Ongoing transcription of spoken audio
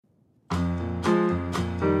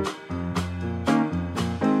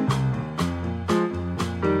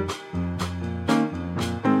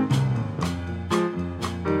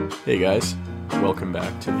Hey guys, welcome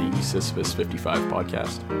back to the Sisyphus 55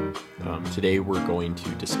 podcast. Today we're going to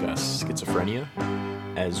discuss schizophrenia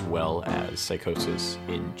as well as psychosis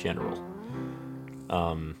in general.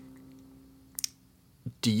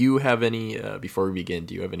 Do you have any, before we begin,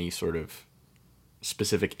 do you have any sort of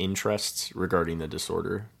specific interests regarding the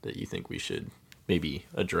disorder that you think we should maybe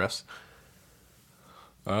address?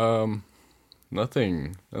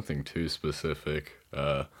 Nothing too specific.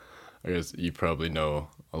 I guess you probably know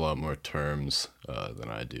a lot more terms than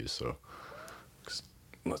I do, so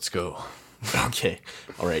let's go. Okay.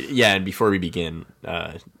 All right. Yeah, and before we begin,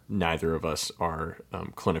 neither of us are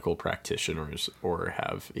clinical practitioners or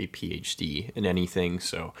have a PhD in anything,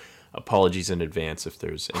 so apologies in advance if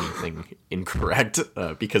there's anything incorrect,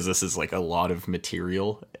 because this is like a lot of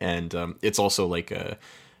material, and it's also like a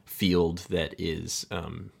field that is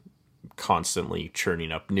constantly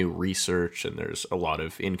churning up new research, and there's a lot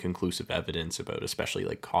of inconclusive evidence about especially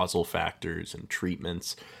like causal factors and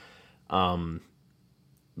treatments.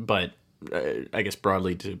 But I guess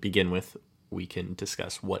broadly to begin with, we can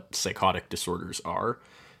discuss what psychotic disorders are.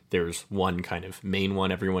 There's one kind of main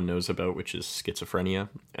one everyone knows about, which is schizophrenia.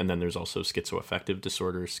 And then there's also schizoaffective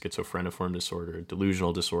disorder, schizophreniform disorder,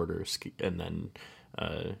 delusional disorder, and then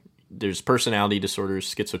there's personality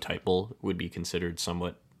disorders. Schizotypal would be considered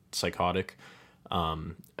somewhat psychotic.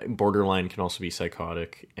 Borderline can also be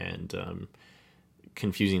psychotic, and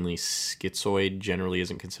confusingly, schizoid generally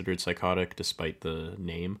isn't considered psychotic despite the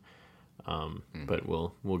name. But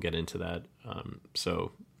we'll get into that.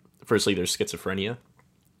 So firstly, there's schizophrenia,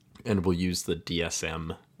 and we'll use the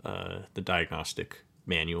DSM, the diagnostic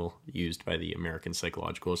manual used by the American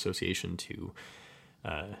Psychological Association to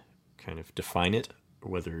kind of define it,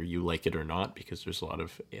 whether you like it or not, because there's a lot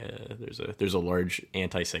of there's a large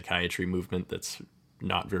anti-psychiatry movement that's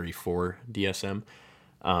not very for DSM.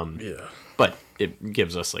 But it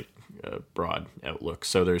gives us like a broad outlook.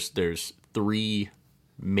 So there's three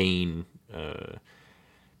main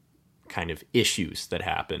kind of issues that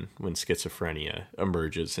happen when schizophrenia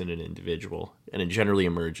emerges in an individual, and it generally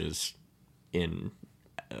emerges in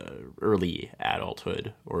early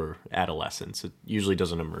adulthood or adolescence. It usually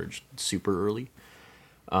doesn't emerge super early.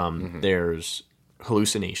 There's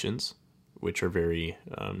hallucinations, which are very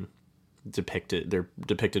depicted. They're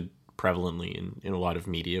depicted prevalently in a lot of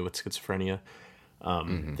media with schizophrenia.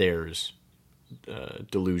 There's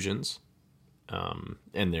delusions,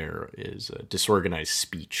 and there is disorganized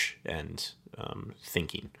speech and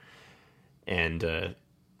thinking. And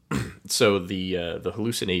so the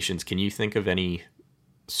hallucinations. Can you think of any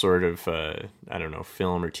sort of I don't know,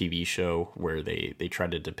 film or TV show where they try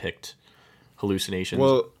to depict hallucinations?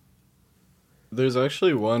 Well, there's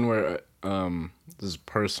actually one where this is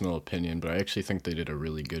personal opinion, but I actually think they did a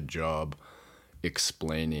really good job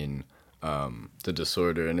explaining the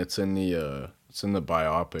disorder, and it's in the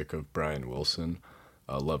biopic of Brian Wilson,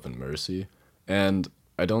 Love and Mercy. And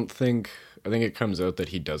I think it comes out that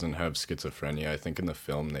he doesn't have schizophrenia. I think in the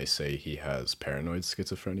film they say he has paranoid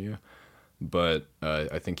schizophrenia, but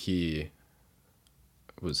I think he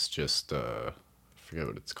was just I forget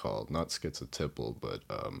what it's called, not schizotypal, but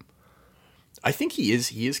I think he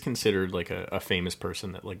is considered like a famous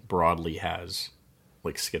person that like broadly has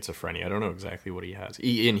like schizophrenia. I don't know exactly what he has.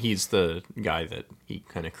 And he's the guy that he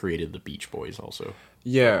kind of created the Beach Boys also.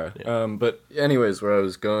 Yeah. But anyways, where I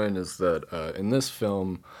was going is that in this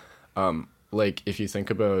film, like if you think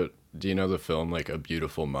about, do you know the film like A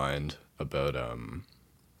Beautiful Mind about I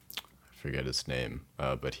forget his name,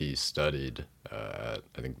 but he studied at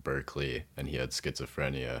I think Berkeley, and he had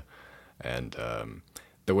schizophrenia, and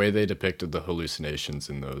the way they depicted the hallucinations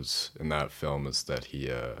in that film is that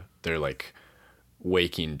they're like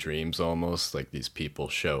waking dreams almost, like these people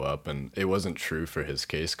show up, and it wasn't true for his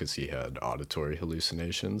case because he had auditory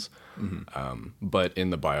hallucinations. But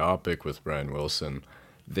in the biopic with Brian Wilson,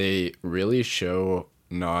 they really show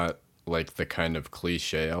not like the kind of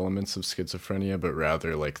cliche elements of schizophrenia, but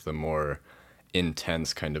rather like the more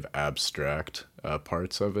intense kind of abstract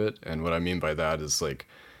parts of it. And what I mean by that is like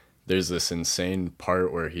there's this insane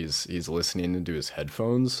part where he's listening into his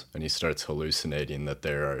headphones and he starts hallucinating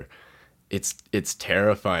that it's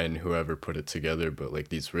terrifying, whoever put it together, but like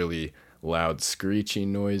these really loud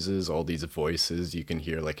screeching noises, all these voices, you can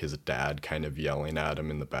hear like his dad kind of yelling at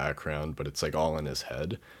him in the background, but it's like all in his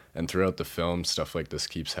head. And throughout the film, stuff like this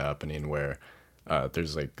keeps happening where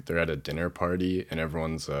they're at a dinner party and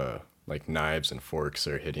everyone's like knives and forks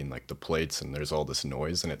are hitting like the plates, and there's all this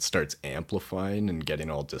noise and it starts amplifying and getting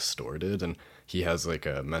all distorted, and he has like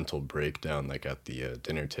a mental breakdown like at the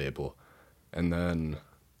dinner table. And then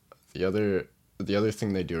the other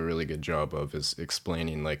thing they do a really good job of is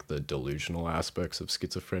explaining like the delusional aspects of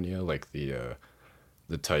schizophrenia, like the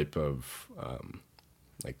type of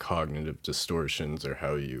like cognitive distortions or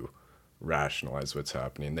how you rationalize what's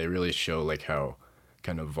happening. They really show like how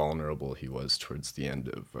kind of vulnerable he was towards the end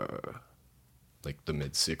of like the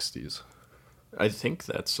mid 60s. I think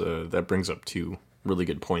that brings up two really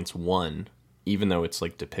good points. One, even though it's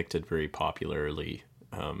like depicted very popularly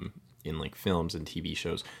in like films and TV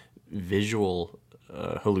shows, visual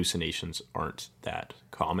hallucinations aren't that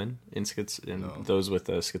common in those with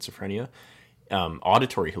schizophrenia.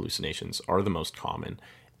 Auditory hallucinations are the most common,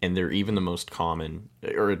 and they're even the most common,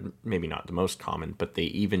 or maybe not the most common, but they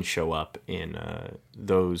even show up in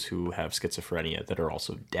those who have schizophrenia that are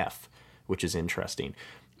also deaf, which is interesting.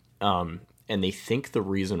 And they think the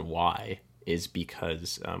reason why is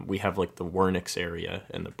because we have like the Wernicke's area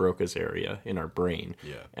and the Broca's area in our brain.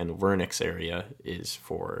 Yeah. And the Wernicke's area is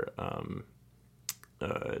for,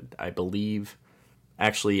 I believe,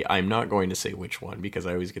 actually, I'm not going to say which one because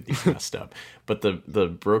I always get these messed up. But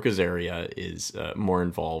the Broca's area is more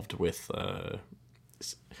involved with.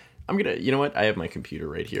 You know what? I have my computer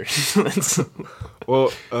right here.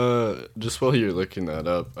 Well, just while you're looking that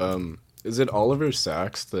up, is it Oliver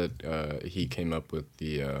Sacks that he came up with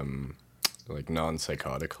the like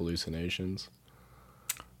non-psychotic hallucinations?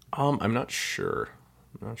 I'm not sure.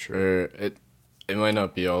 Or it might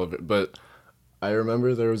not be all of it, but I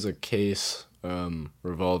remember there was a case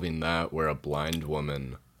revolving that where a blind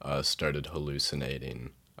woman started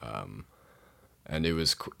hallucinating, and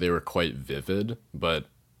they were quite vivid, but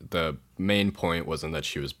the main point wasn't that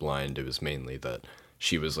she was blind. It was mainly that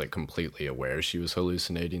she was like completely aware she was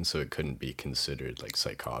hallucinating, so it couldn't be considered like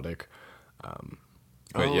psychotic.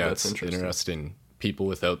 But yeah, it's interesting. People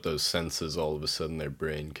without those senses, all of a sudden their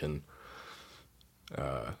brain can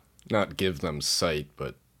not give them sight,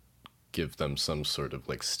 but give them some sort of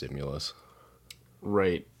like stimulus.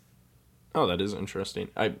 Right. Oh, that is interesting.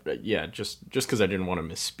 Just because I didn't want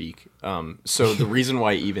to misspeak. So the reason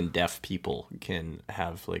why even deaf people can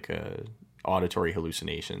have like auditory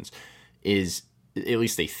hallucinations is, at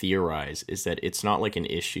least they theorize, is that it's not like an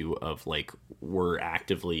issue of like we're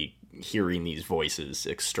actively hearing these voices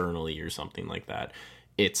externally or something like that.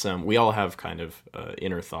 It's we all have kind of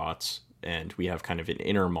inner thoughts, and we have kind of an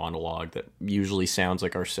inner monologue that usually sounds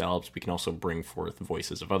like ourselves. We can also bring forth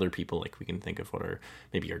voices of other people. Like we can think of what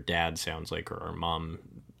maybe our dad sounds like, or our mom,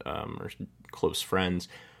 or close friends.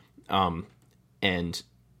 And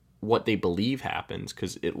what they believe happens,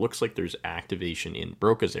 because it looks like there's activation in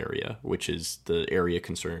Broca's area, which is the area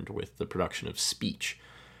concerned with the production of speech,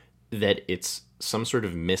 that it's some sort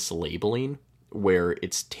of mislabeling where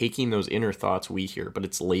it's taking those inner thoughts we hear, but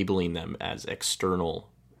it's labeling them as external,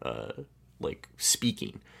 like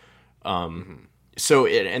speaking. So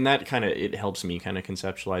it helps me kind of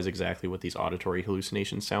conceptualize exactly what these auditory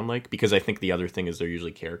hallucinations sound like, because I think the other thing is they're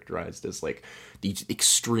usually characterized as like these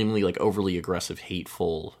extremely like overly aggressive,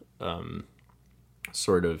 hateful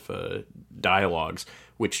sort of dialogues,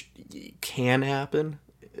 which can happen,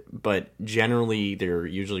 but generally they're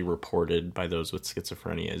usually reported by those with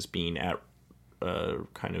schizophrenia as being at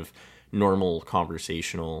kind of normal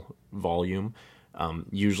conversational volume.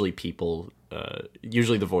 Usually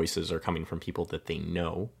the voices are coming from people that they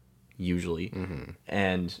know, usually,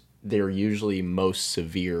 and they're usually most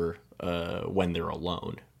severe when they're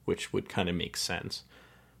alone, which would kind of make sense.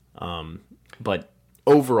 But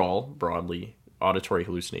overall, broadly, auditory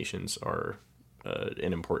hallucinations are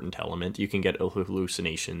an important element. You can get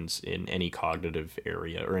hallucinations in any cognitive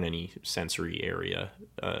area or in any sensory area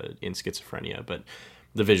in schizophrenia, but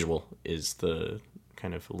the visual is the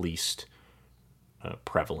kind of least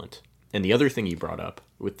prevalent. And the other thing you brought up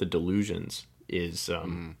with the delusions is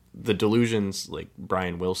the delusions, like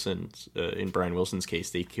Brian Wilson's in Brian Wilson's case,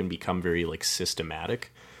 they can become very like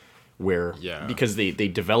systematic, where because they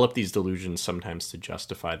develop these delusions sometimes to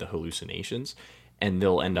justify the hallucinations, and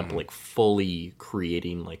they'll end up like fully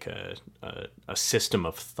creating like a system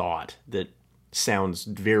of thought that sounds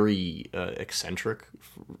very eccentric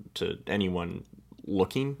to anyone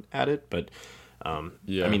looking at it, but I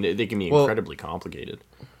mean they can be incredibly complicated.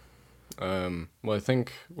 Well, I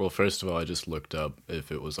think, first of all, I just looked up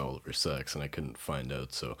if it was Oliver Sacks, and I couldn't find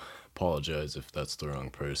out, so apologize if that's the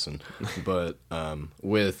wrong person. But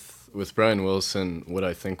with Brian Wilson, what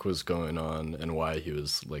I think was going on and why he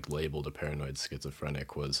was like labeled a paranoid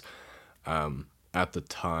schizophrenic was, at the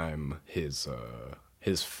time, his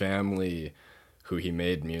family, who he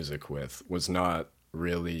made music with, was not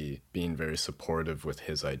really being very supportive with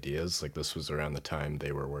his ideas. Like, this was around the time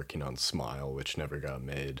they were working on Smile, which never got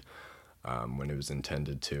made when it was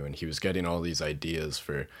intended to, and he was getting all these ideas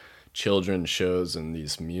for children's shows and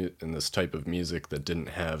and this type of music that didn't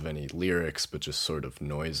have any lyrics but just sort of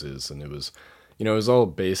noises, and it was, it was all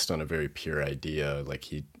based on a very pure idea. Like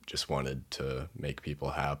he just wanted to make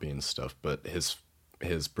people happy and stuff, but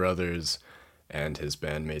his brothers and his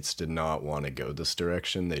bandmates did not want to go this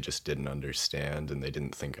direction. They just didn't understand, and they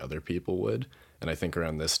didn't think other people would. And I think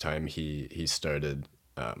around this time he started,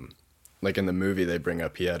 like in the movie they bring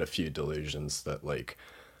up he had a few delusions that like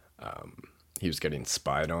he was getting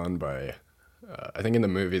spied on by, I think in the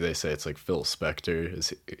movie they say it's like Phil Spector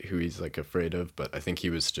is who he's like afraid of, but I think he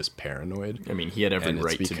was just paranoid. I mean, he had every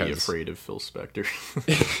right to be afraid of Phil Spector.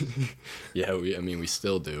 Yeah, we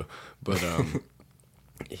still do, but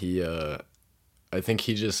he I think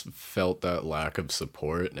he just felt that lack of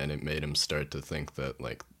support, and it made him start to think that,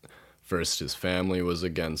 like, first his family was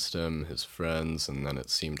against him, his friends, and then it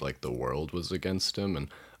seemed like the world was against him. And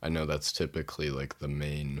I know that's typically, like, the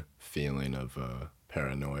main feeling of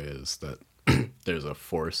paranoia is that there's a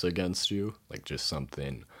force against you, like just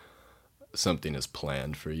something is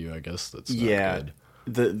planned for you, I guess, that's not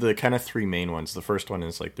good. The kind of three main ones. The first one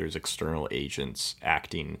is, like, there's external agents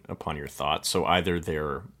acting upon your thoughts. So either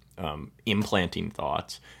they're implanting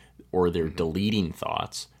thoughts, or they're deleting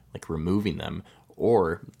thoughts, like removing them,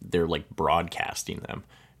 or they're like broadcasting them.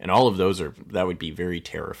 And all of those that would be very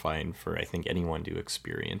terrifying for, I think, anyone to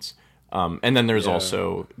experience. And then there's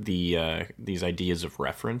also these ideas of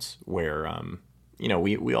reference where,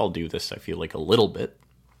 we all do this, I feel like, a little bit.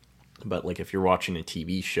 But like if you're watching a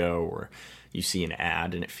TV show or you see an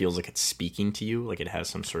ad and it feels like it's speaking to you, like it has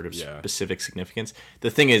some sort of specific significance. The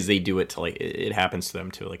thing is, they do it to like, it happens to them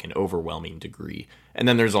to like an overwhelming degree. And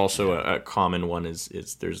then there's also a common one is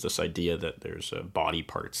there's this idea that there's body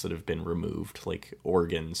parts that have been removed, like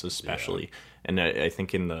organs especially. Yeah. And I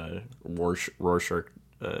think in the Rorschach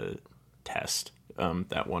test,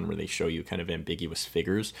 that one where they show you kind of ambiguous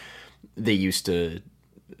figures, they used to,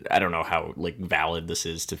 I don't know how like valid this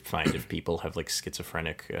is to find if people have like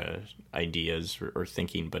schizophrenic ideas or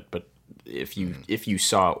thinking, but if you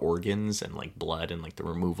saw organs and like blood and like the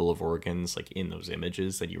removal of organs like in those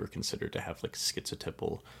images, that you were considered to have like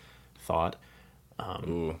schizotypal thought. I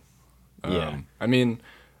mean,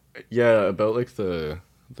 about like the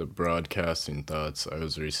broadcasting thoughts, I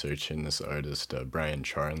was researching this artist Brian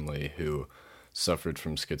Charnley, who suffered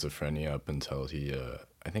from schizophrenia up until he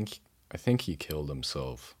I think he killed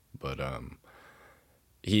himself, but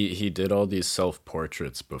he did all these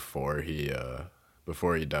self-portraits before he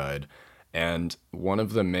died, and one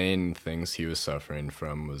of the main things he was suffering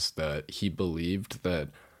from was that he believed that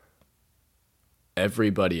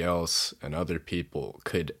everybody else and other people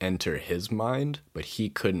could enter his mind, but he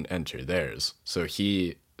couldn't enter theirs. So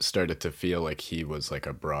he started to feel like he was like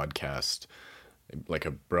a broadcasted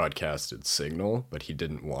signal, but he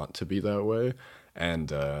didn't want to be that way.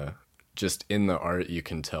 And just in the art, you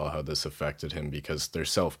can tell how this affected him, because they're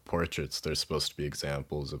self-portraits. They're supposed to be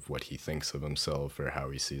examples of what he thinks of himself or how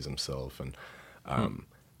he sees himself. And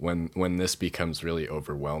when this becomes really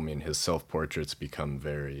overwhelming, his self-portraits become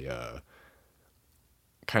very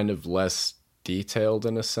kind of less detailed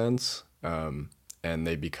in a sense, and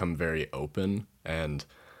they become very open. And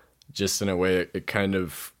just in a way, it kind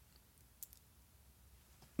of,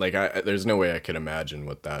 like, there's no way I could imagine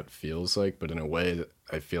what that feels like, but in a way,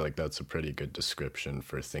 I feel like that's a pretty good description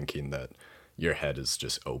for thinking that your head is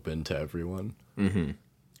just open to everyone. Mm-hmm.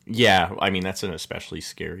 Yeah, I mean, that's an especially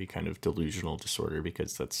scary kind of delusional disorder,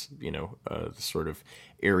 because that's, the sort of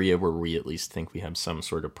area where we at least think we have some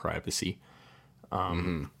sort of privacy.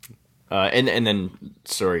 And then,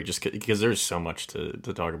 sorry, just because there's so much to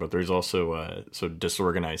talk about, there's also so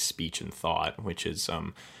disorganized speech and thought, which is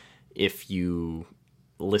if you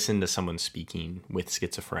listen to someone speaking with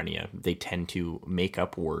schizophrenia, they tend to make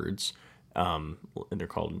up words. They're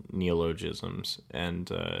called neologisms,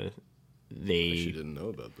 and they. She didn't know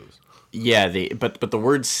about this. Yeah, but the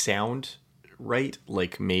words sound right.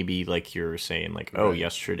 Like maybe like you're saying like, oh,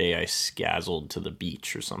 yesterday I scazzled to the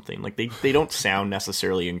beach or something. Like they don't sound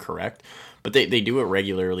necessarily incorrect, but they do it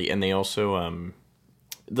regularly, and they also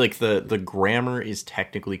like the grammar is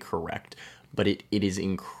technically correct, but it is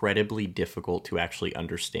incredibly difficult to actually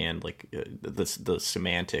understand like the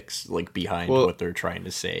semantics like behind what they're trying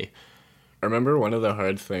to say. I remember one of the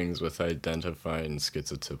hard things with identifying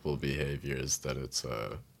schizotypal behavior is that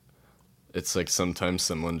it's like sometimes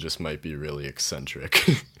someone just might be really eccentric,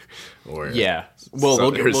 or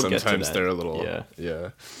we'll get to that. They're a little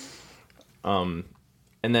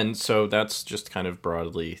and then so that's just kind of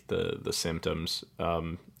broadly the symptoms.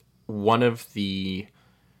 One of the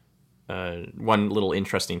one little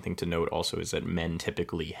interesting thing to note also is that men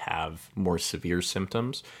typically have more severe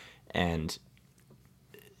symptoms, and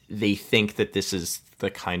they think that this is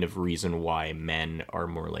the kind of reason why men are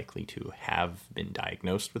more likely to have been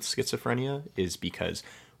diagnosed with schizophrenia, is because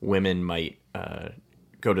women might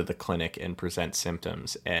go to the clinic and present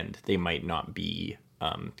symptoms, and they might not be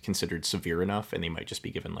considered severe enough, and they might just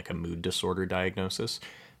be given like a mood disorder diagnosis.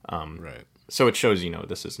 Right. So it shows,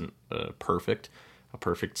 this isn't a perfect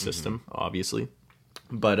system, obviously.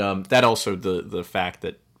 But that also, the fact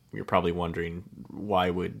that you're probably wondering, why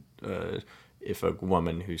would, if a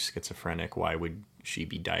woman who's schizophrenic, why would she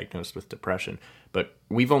be diagnosed with depression? But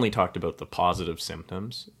we've only talked about the positive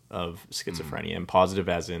symptoms of schizophrenia, and positive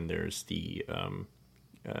as in there's the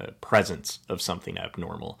presence of something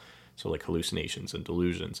abnormal, so like hallucinations and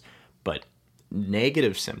delusions. But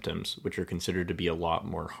negative symptoms, which are considered to be a lot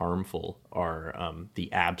more harmful, are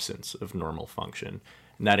the absence of normal function.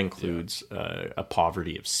 And that includes a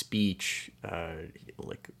poverty of speech,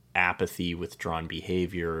 like apathy, withdrawn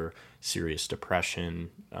behavior, serious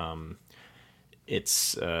depression.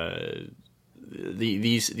 These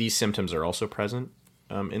symptoms are also present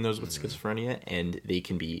in those with schizophrenia, and they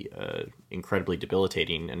can be incredibly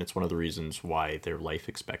debilitating. And it's one of the reasons why their life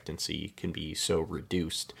expectancy can be so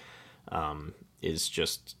reduced. Is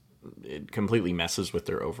just, it completely messes with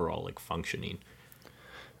their overall like functioning.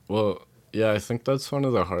 Well, yeah, I think that's one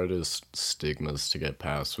of the hardest stigmas to get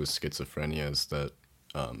past with schizophrenia, is that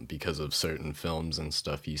because of certain films and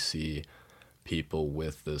stuff, you see people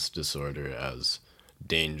with this disorder as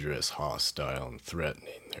dangerous, hostile, and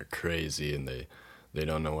threatening. They're crazy, and they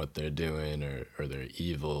don't know what they're doing, or they're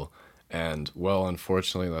evil. And, well,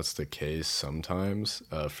 unfortunately, that's the case sometimes.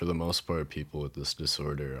 For the most part, people with this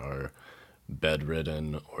disorder are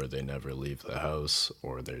bedridden, or they never leave the house,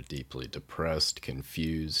 or they're deeply depressed,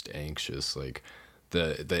 confused, anxious. Like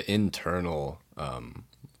the internal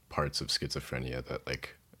parts of schizophrenia that,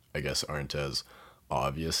 like, I guess aren't as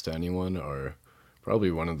obvious to anyone are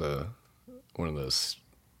probably one of the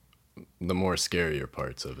more scarier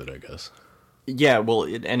parts of it, I guess. Yeah, well,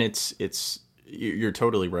 you're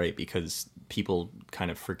totally right, because people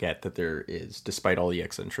kind of forget that there is, despite all the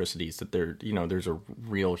eccentricities, that there's a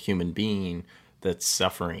real human being that's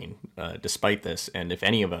suffering despite this. And if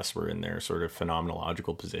any of us were in their sort of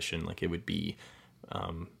phenomenological position, like it would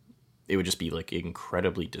just be like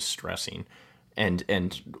incredibly distressing.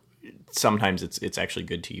 And sometimes it's actually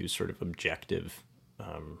good to use sort of objective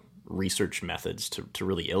research methods to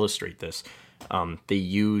really illustrate this. They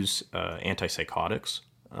use antipsychotics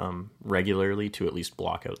regularly to at least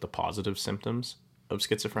block out the positive symptoms of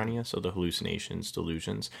schizophrenia, so the hallucinations,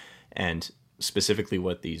 delusions. And specifically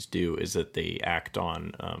what these do is that they act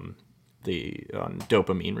on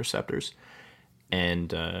dopamine receptors,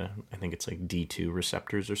 and I think it's like D2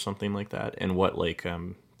 receptors or something like that. And what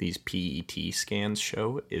these PET scans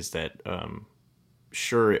show is that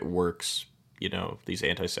sure, it works, these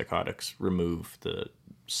antipsychotics remove the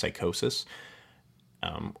psychosis,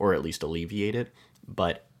 or at least alleviate it,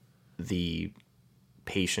 but the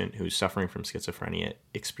patient who's suffering from schizophrenia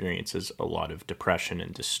experiences a lot of depression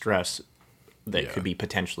and distress that could be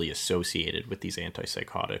potentially associated with these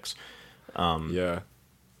antipsychotics. Yeah.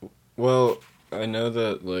 Well, I know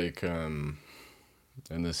that, like, and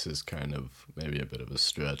this is kind of maybe a bit of a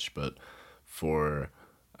stretch, but for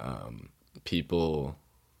people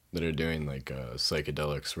that are doing like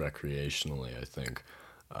psychedelics recreationally, I think,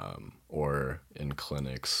 or in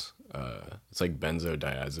clinics, it's like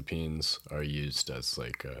benzodiazepines are used as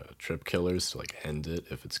like trip killers to like end it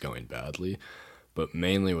if it's going badly. But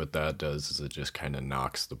mainly what that does is it just kind of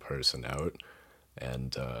knocks the person out.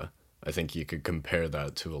 And I think you could compare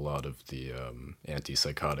that to a lot of the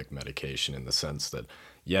antipsychotic medication, in the sense that,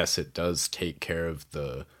 yes, it does take care of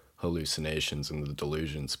the hallucinations and the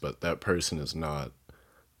delusions, but that person is not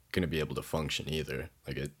going to be able to function either.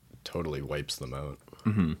 Like, it totally wipes them out.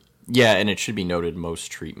 Mm-hmm. Yeah, and it should be noted,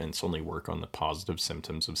 most treatments only work on the positive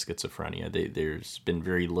symptoms of schizophrenia. There's been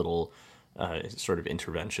very little sort of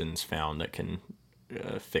interventions found that can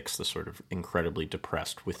fix the sort of incredibly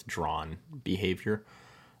depressed, withdrawn behavior.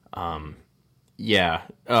 I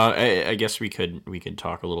guess we could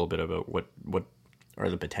talk a little bit about what are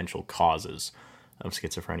the potential causes of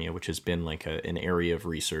schizophrenia, which has been like an area of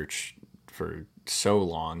research for so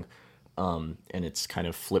long. And it's kind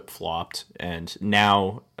of flip-flopped. And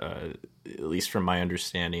now, at least from my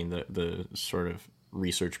understanding, the sort of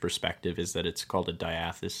research perspective is that it's called a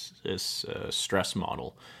diathesis stress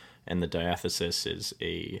model. And the diathesis is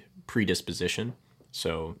a predisposition.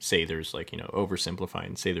 So say there's like,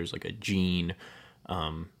 oversimplifying, say there's like a gene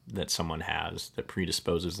that someone has that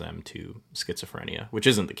predisposes them to schizophrenia, which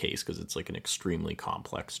isn't the case because it's like an extremely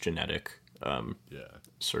complex genetic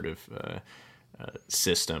sort of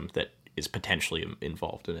system that is potentially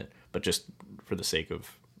involved in it. But just for the sake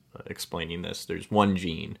of explaining this, there's one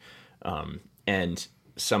gene, and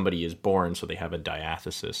somebody is born, so they have a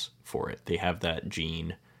diathesis for it. They have that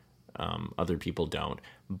gene. Other people don't.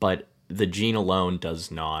 But the gene alone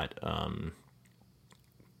does not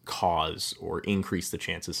cause or increase the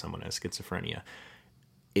chances someone has schizophrenia.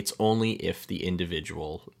 It's only if the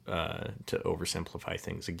individual, to oversimplify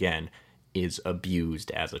things again, is abused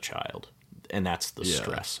as a child. And that's the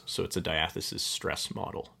stress. So it's a diathesis stress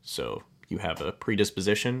model. So you have a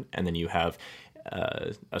predisposition, and then you have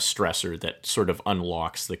a stressor that sort of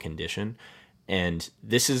unlocks the condition. And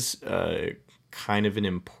this is kind of an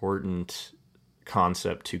important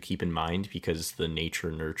concept to keep in mind, because the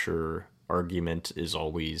nature-nurture argument is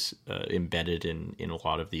always embedded in a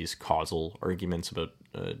lot of these causal arguments about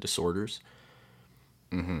disorders.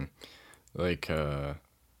 Mm-hmm. Like,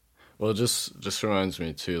 well, just reminds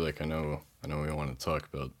me too. Like, I know we want to talk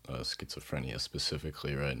about schizophrenia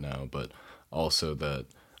specifically right now, but also that,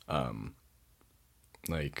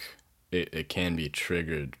 like, it can be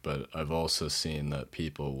triggered. But I've also seen that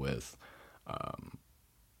people without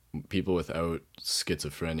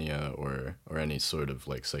schizophrenia or any sort of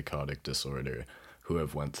like psychotic disorder who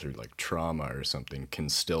have went through like trauma or something can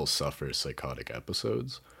still suffer psychotic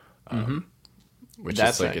episodes, which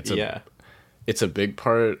That's is like it's a big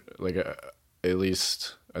part. Like at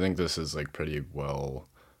least I think this is like pretty well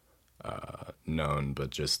known, but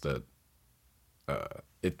just that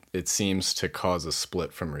it seems to cause a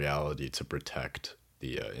split from reality to protect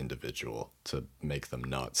the individual, to make them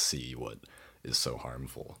not see what is so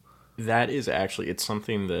harmful. That is actually, it's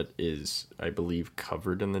something that is, I believe,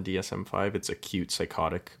 covered in the DSM-5. It's acute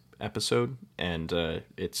psychotic episode, and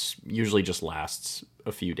it's usually just lasts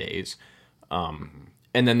a few days. And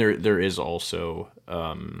then there is also,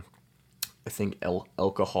 I think,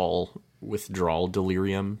 alcohol withdrawal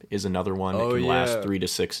delirium is another one. It can last 3 to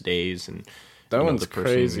 6 days, and that one's the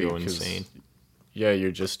person crazy. go insane. Yeah,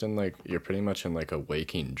 you're pretty much in like a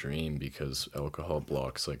waking dream, because alcohol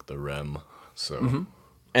blocks like the REM. So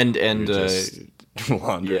and you're just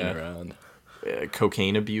wandering around.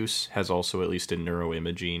 Cocaine abuse has also, at least in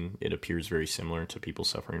neuroimaging, it appears very similar to people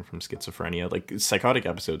suffering from schizophrenia. Like, psychotic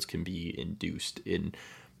episodes can be induced in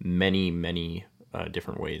many, many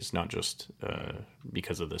different ways, not just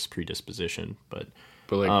because of this predisposition, but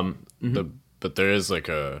like but there is like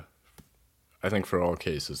I think for all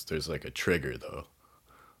cases there's like a trigger though,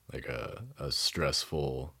 like a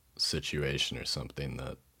stressful situation or something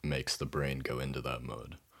that makes the brain go into that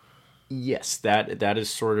mode. Yes, that is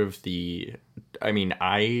sort of the. I mean,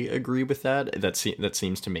 I agree with that. That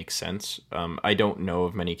seems to make sense. I don't know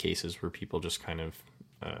of many cases where people just kind of,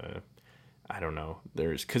 I don't know.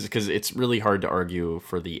 There's because it's really hard to argue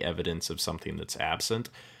for the evidence of something that's absent.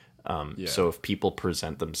 So if people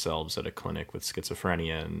present themselves at a clinic with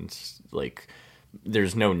schizophrenia and like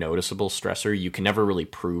there's no noticeable stressor, you can never really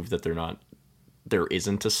prove that there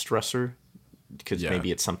isn't a stressor, because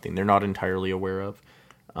maybe it's something they're not entirely aware of.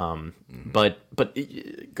 But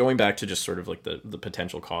going back to just sort of like the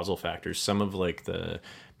potential causal factors, some of like the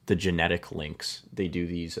genetic links, they do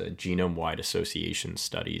these genome-wide association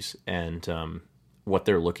studies, and what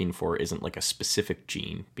they're looking for isn't like a specific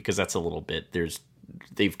gene, because that's a little bit,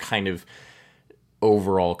 they've kind of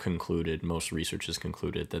overall concluded, most research has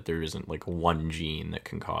concluded that there isn't like one gene that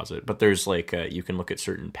can cause it, but there's like you can look at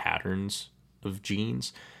certain patterns of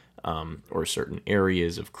genes, or certain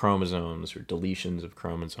areas of chromosomes or deletions of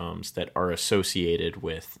chromosomes that are associated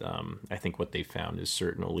with, I think what they found is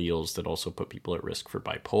certain alleles that also put people at risk for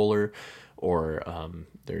bipolar, or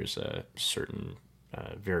there's a certain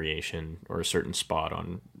variation or a certain spot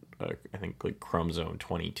on, I think like chromosome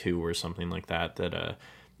 22 or something like that, that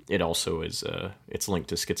it also is, it's linked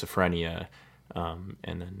to schizophrenia, and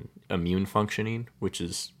then immune functioning, which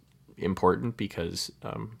is important because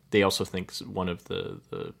they also think one of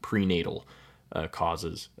the prenatal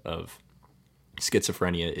causes of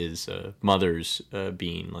schizophrenia is mothers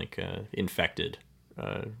being like infected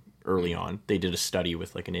early on. They did a study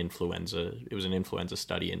with like it was an influenza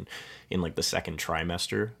study in like the second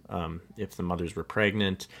trimester. If the mothers were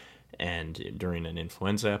pregnant and during an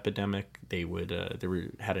influenza epidemic, they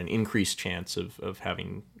had an increased chance of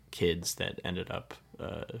having kids that ended up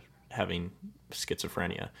having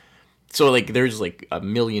schizophrenia. So like there's like a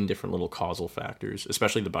million different little causal factors,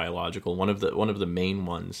 especially the biological. One of the main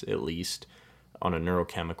ones, at least on a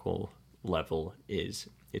neurochemical level, is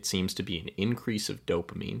it seems to be an increase of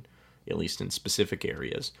dopamine, at least in specific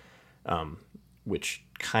areas, which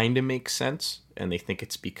kind of makes sense. And they think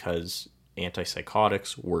it's because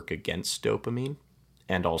antipsychotics work against dopamine,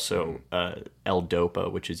 and also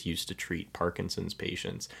L-DOPA, which is used to treat Parkinson's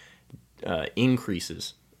patients,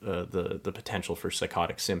 increases the potential for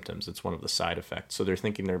psychotic symptoms. It's one of the side effects. So they're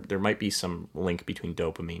thinking there might be some link between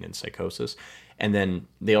dopamine and psychosis. And then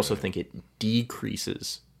they also think it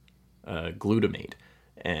decreases glutamate.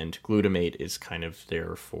 And glutamate is kind of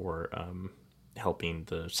there for helping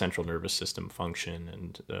the central nervous system function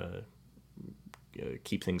and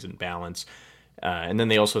keep things in balance. And then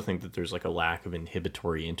they also think that there's like a lack of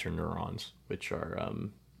inhibitory interneurons, which are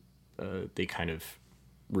they kind of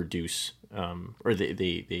reduce or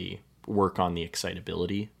they work on the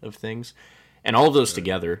excitability of things. And all of those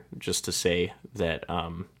together, just to say that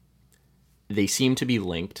they seem to be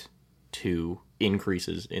linked to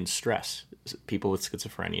increases in stress. People with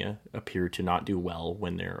schizophrenia appear to not do well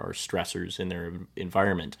when there are stressors in their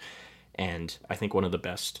environment. And I think one of the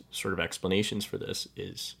best sort of explanations for this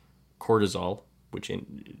is cortisol, which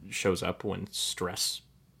shows up when stress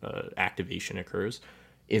activation occurs,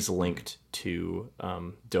 is linked to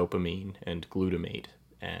dopamine and glutamate.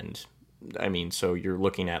 And I mean, so you're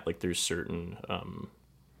looking at like there's certain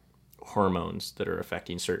hormones that are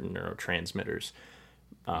affecting certain neurotransmitters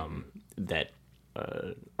that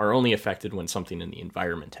are only affected when something in the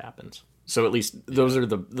environment happens. So at least those are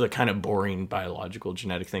the kind of boring biological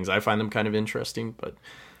genetic things. I find them kind of interesting, but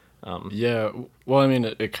yeah, well, I mean,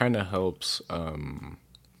 it kind of helps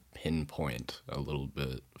pinpoint a little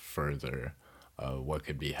bit further what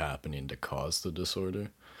could be happening to cause the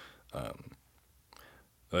disorder.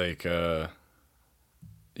 Yeah,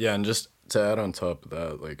 and just to add on top of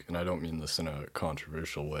that, like, and I don't mean this in a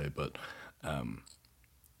controversial way, but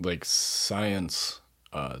like science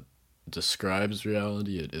describes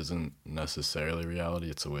reality. It isn't necessarily reality.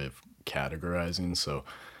 It's a way of categorizing. So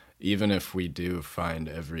even if we do find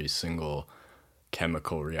every single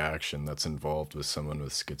chemical reaction that's involved with someone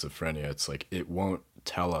with schizophrenia, it's like it won't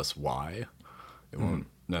tell us why. It won't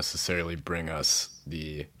necessarily bring us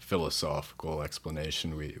the philosophical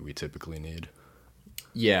explanation we typically need.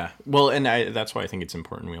 Yeah, well, and that's why I think it's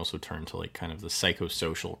important we also turn to like kind of the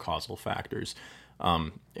psychosocial causal factors.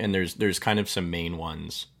 And there's kind of some main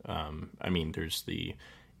ones. I mean, there's the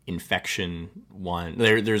infection one.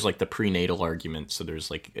 There's like the prenatal argument. So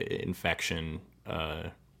there's like infection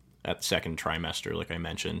at the second trimester, like I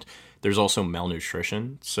mentioned. There's also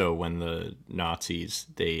malnutrition. So when the Nazis,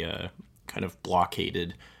 they kind of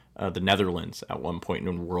blockaded the Netherlands at one point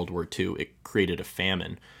in World War II, it created a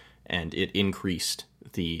famine, and it increased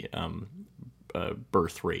the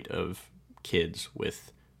birth rate of kids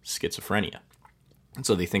with schizophrenia. And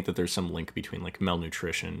so they think that there's some link between like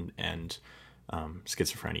malnutrition and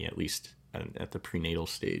schizophrenia, at least at the prenatal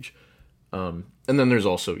stage. And then there's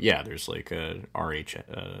also, there's like RH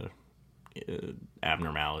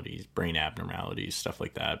abnormalities, brain abnormalities, stuff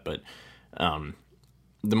like that. But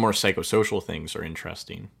the more psychosocial things are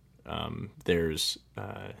interesting. There's,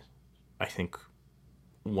 I think,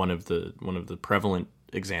 one of the prevalent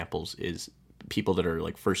examples is people that are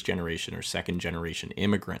like first generation or second generation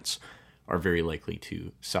immigrants are very likely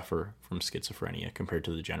to suffer from schizophrenia compared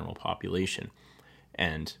to the general population.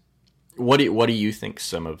 And what do you think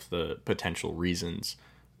some of the potential reasons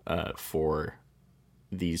for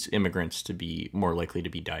these immigrants to be more likely to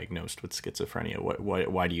be diagnosed with schizophrenia?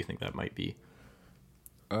 Why do you think that might be?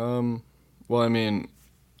 Well, I mean,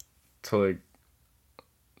 to like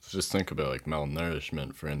just think about like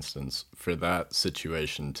malnourishment, for instance. For that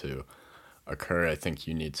situation to occur, I think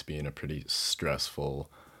you need to be in a pretty stressful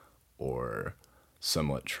or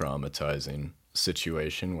somewhat traumatizing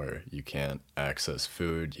situation where you can't access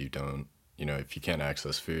food. If you can't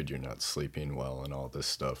access food, you're not sleeping well and all this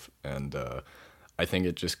stuff. And I think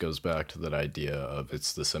it just goes back to that idea of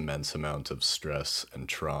it's this immense amount of stress and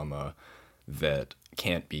trauma that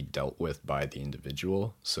can't be dealt with by the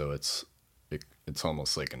individual. So it's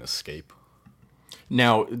almost like an escape.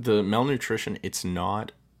 Now, the malnutrition, it's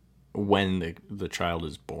not when the child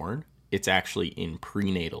is born. It's actually in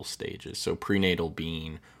prenatal stages. So prenatal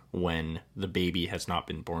being when the baby has not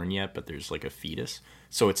been born yet, but there's like a fetus.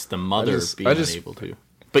 So it's the mother being unable to.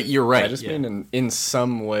 But you're right. I just mean in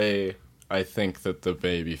some way, I think that the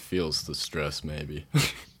baby feels the stress, maybe.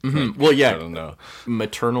 Mm-hmm. Well, yeah. I don't know.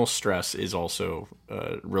 Maternal stress is also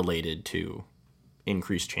related to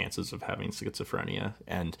increased chances of having schizophrenia,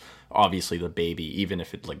 and obviously the baby, even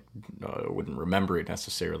if it wouldn't remember it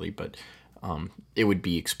necessarily, but it would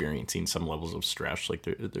be experiencing some levels of stress, like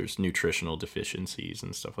there's nutritional deficiencies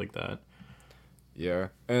and stuff like that. Yeah,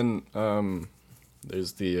 and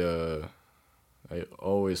there's the I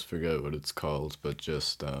always forget what it's called, but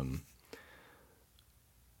just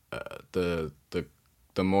the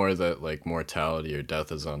the more that like mortality or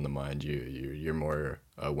death is on the mind, you're more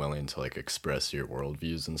willing to like express your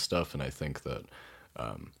worldviews and stuff. And I think that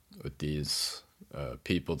with these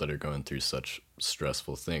people that are going through such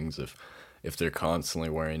stressful things, if they're constantly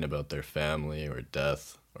worrying about their family or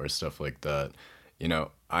death or stuff like that, you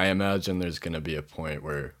know, I imagine there's going to be a point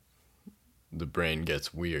where the brain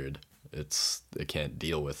gets weird. It can't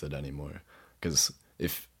deal with it anymore. Because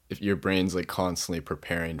if your brain's like constantly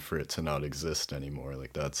preparing for it to not exist anymore,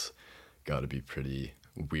 like that's got to be pretty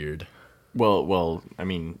weird. Well, I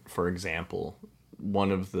mean, for example,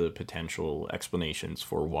 one of the potential explanations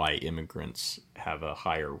for why immigrants have a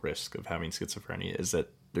higher risk of having schizophrenia is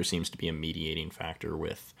that there seems to be a mediating factor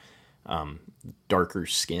with darker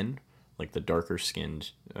skin. Like the darker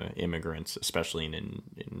skinned immigrants, especially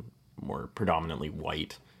in more predominantly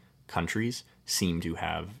white countries, seem to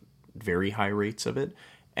have very high rates of it.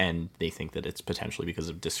 And they think that it's potentially because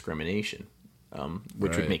of discrimination,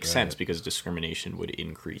 which would make sense because discrimination would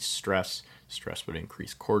increase stress. Stress would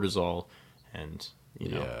increase cortisol. And, you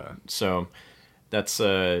know, so that's,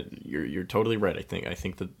 you're totally right. I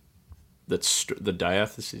think that the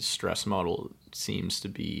diathesis stress model seems to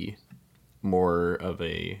be more of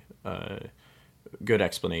a good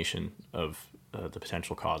explanation of the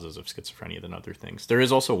potential causes of schizophrenia than other things. There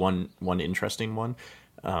is also one interesting one.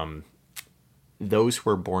 Those who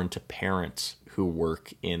are born to parents who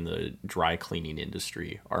work in the dry cleaning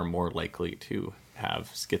industry are more likely to have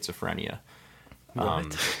schizophrenia.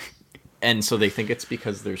 And so they think it's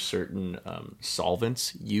because there's certain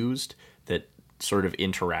solvents used that sort of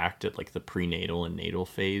interact at like the prenatal and natal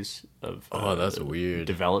phase of that's weird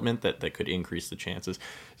development that could increase the chances.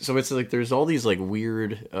 So it's like there's all these like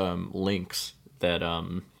weird links that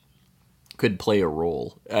could play a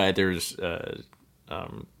role. There's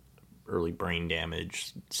early brain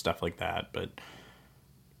damage, stuff like that, but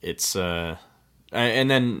it's and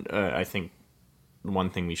then I think one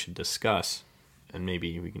thing we should discuss, and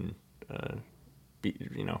maybe we can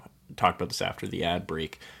talk about this after the ad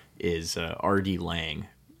break, is R.D. Laing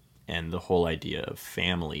and the whole idea of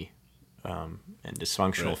family and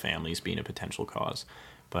dysfunctional families being a potential cause.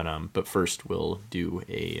 But first we'll do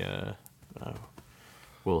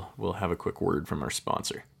we'll have a quick word from our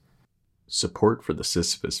sponsor. Support for the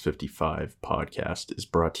Sisyphus 55 podcast is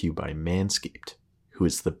brought to you by Manscaped, who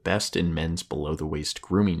is the best in men's below-the-waist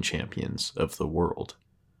grooming champions of the world.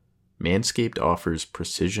 Manscaped offers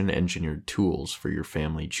precision-engineered tools for your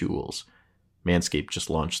family jewels. Manscaped just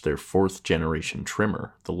launched their 4th-generation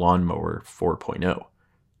trimmer, the Lawnmower 4.0.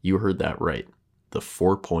 You heard that right, the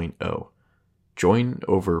 4.0. Join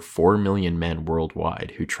over 4 million men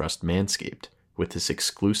worldwide who trust Manscaped with this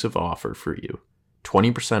exclusive offer for you.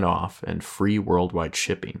 20% off and free worldwide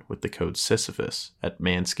shipping with the code Sisyphus at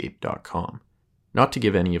manscaped.com. Not to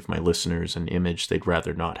give any of my listeners an image they'd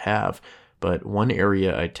rather not have, but one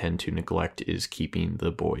area I tend to neglect is keeping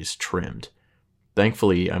the boys trimmed.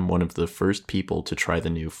 Thankfully, I'm one of the first people to try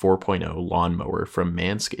the new 4.0 lawnmower from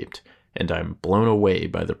Manscaped, and I'm blown away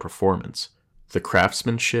by the performance. The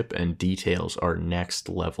craftsmanship and details are next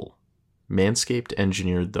level. Manscaped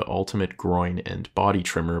engineered the ultimate groin and body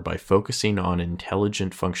trimmer by focusing on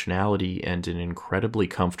intelligent functionality and an incredibly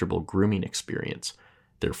comfortable grooming experience.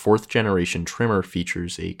 Their 4th-generation trimmer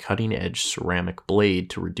features a cutting-edge ceramic blade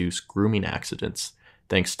to reduce grooming accidents,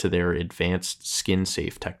 thanks to their advanced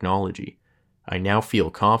skin-safe technology. I now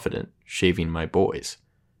feel confident shaving my boys.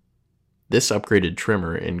 This upgraded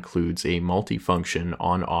trimmer includes a multifunction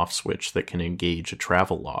on-off switch that can engage a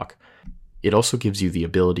travel lock. It also gives you the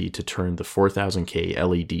ability to turn the 4000K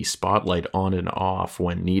LED spotlight on and off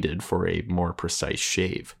when needed for a more precise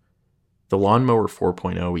shave. The Lawnmower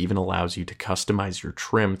 4.0 even allows you to customize your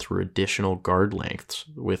trim through additional guard lengths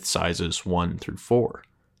with sizes 1 through 4.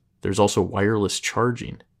 There's also wireless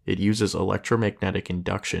charging. It uses electromagnetic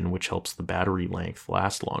induction, which helps the battery length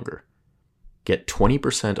last longer. Get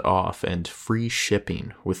 20% off and free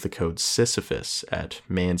shipping with the code Sisyphus at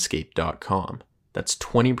manscaped.com. That's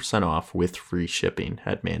 20% off with free shipping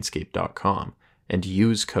at manscaped.com, and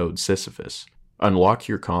use code Sisyphus. Unlock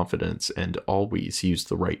your confidence and always use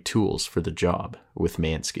the right tools for the job with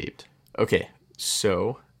Manscaped. Okay,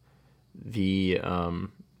 so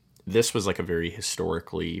this was like a very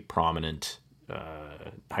historically prominent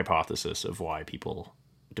hypothesis of why people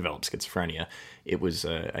develop schizophrenia. It was,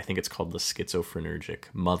 I think it's called the schizophrenergic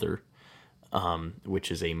mother, which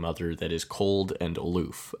is a mother that is cold and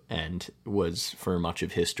aloof, and was for much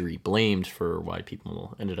of history blamed for why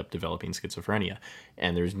people ended up developing schizophrenia.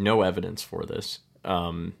 And there's no evidence for this.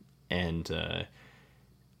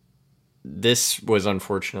 This was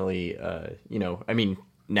unfortunately,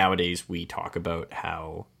 nowadays we talk about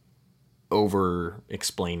how over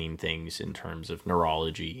explaining things in terms of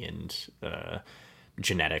neurology and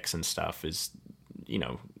genetics and stuff is,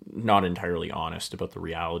 not entirely honest about the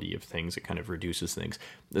reality of things. It kind of reduces things.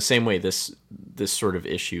 The same way this sort of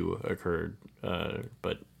issue occurred,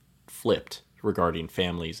 but flipped, regarding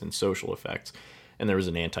families and social effects. And there was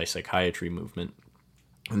an anti-psychiatry movement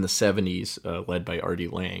in the 70s, led by Artie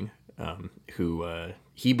Lang, who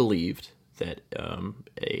he believed that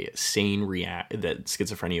that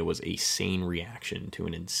schizophrenia was a sane reaction to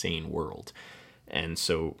an insane world. And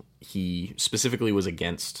so he specifically was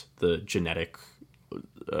against the genetic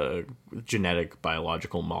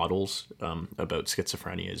biological models about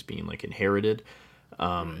schizophrenia as being like inherited.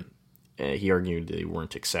 He argued they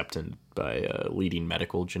weren't accepted by leading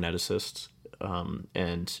medical geneticists.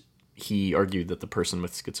 And he argued that the person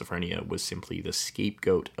with schizophrenia was simply the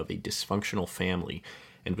scapegoat of a dysfunctional family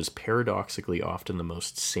and was paradoxically often the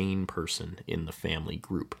most sane person in the family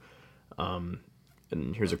group. And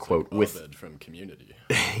here's a quote with from Community.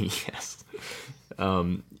 Yes.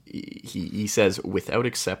 He says, without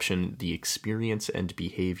exception, the experience and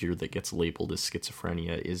behavior that gets labeled as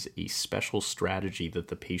schizophrenia is a special strategy that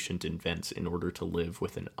the patient invents in order to live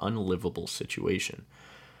with an unlivable situation.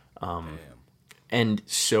 And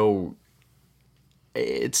so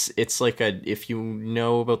it's like if you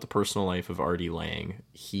know about the personal life of Artie Lang,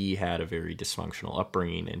 he had a very dysfunctional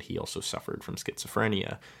upbringing, and he also suffered from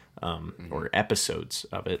schizophrenia, or episodes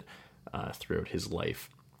of it throughout his life.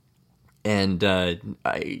 And I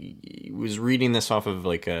was reading this off of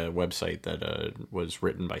like a website that was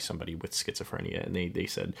written by somebody with schizophrenia, and they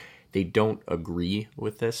said they don't agree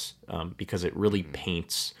with this because it really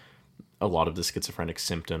paints a lot of the schizophrenic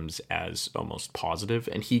symptoms as almost positive.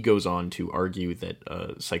 And he goes on to argue that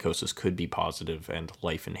psychosis could be positive and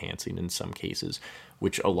life-enhancing in some cases,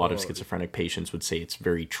 which a lot of schizophrenic patients would say it's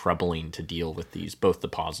very troubling to deal with these, both the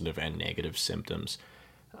positive and negative symptoms.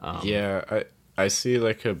 I see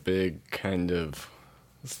like a big kind of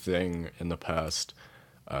thing in the past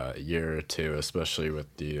year or two, especially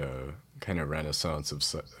with the kind of renaissance of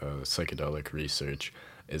psychedelic research,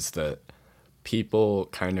 is that people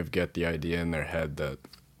kind of get the idea in their head that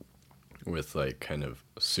with like kind of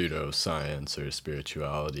pseudoscience or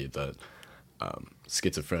spirituality that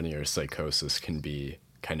schizophrenia or psychosis can be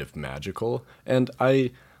kind of magical. And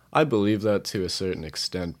I believe that to a certain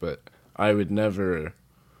extent, but I would never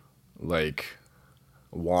like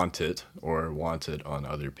want it on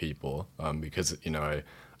other people, because I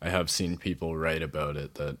have seen people write about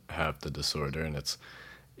it that have the disorder, and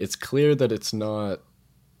it's clear that it's not,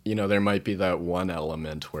 there might be that one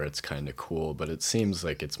element where it's kind of cool, but it seems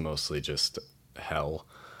like it's mostly just hell.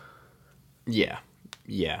 Yeah,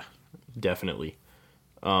 definitely.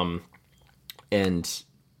 And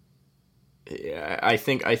I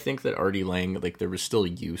think that Artie Lang, like, there was still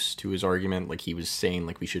use to his argument. Like, he was saying,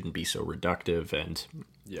 like, we shouldn't be so reductive, and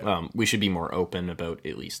we should be more open about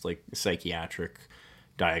at least like psychiatric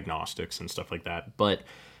diagnostics and stuff like that. But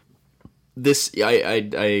this, I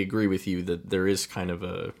agree with you that there is kind of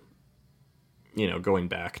a, going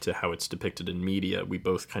back to how it's depicted in media, we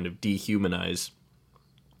both kind of dehumanize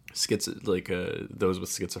those with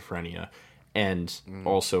schizophrenia, and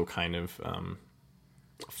also kind of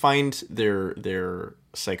find their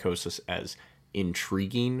psychosis as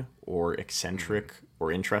intriguing or eccentric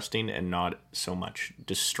or interesting, and not so much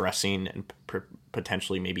distressing and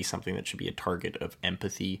potentially maybe something that should be a target of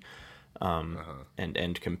empathy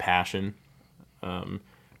and compassion. In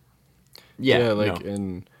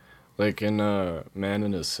Man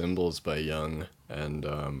and His Symbols by Jung, and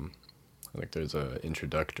I think there's an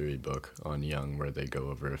introductory book on Jung where they go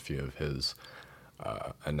over a few of his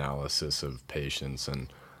analysis of patients,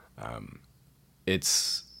 and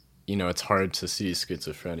it's hard to see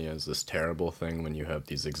schizophrenia as this terrible thing when you have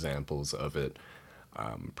these examples of it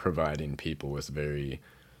providing people with very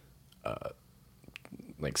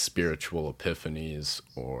like spiritual epiphanies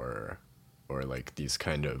or like these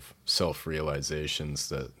kind of self-realizations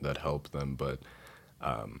that help them. But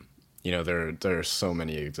there are so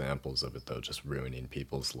many examples of it though just ruining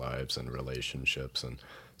people's lives and relationships, and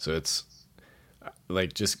so it's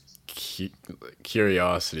like just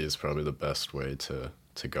curiosity is probably the best way to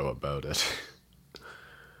go about it.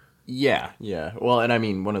 Yeah. Well, and I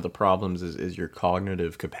mean, one of the problems is your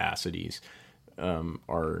cognitive capacities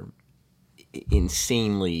are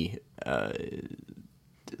insanely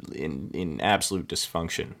in absolute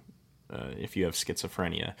dysfunction if you have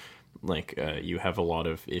schizophrenia. Like you have a lot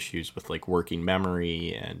of issues with like working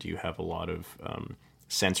memory, and you have a lot of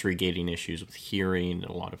sensory gating issues with hearing,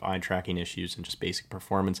 a lot of eye tracking issues, and just basic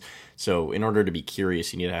performance. So in order to be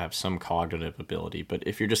curious, you need to have some cognitive ability. But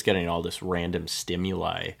if you're just getting all this random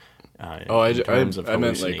stimuli in terms of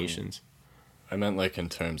hallucinations. I meant like in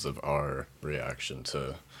terms of our reaction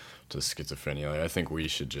to schizophrenia. Like, I think we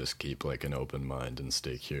should just keep like an open mind and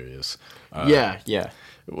stay curious. Yeah.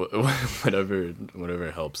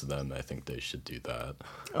 Whatever helps them, I think they should do that.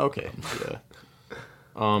 Okay.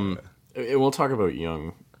 We'll talk about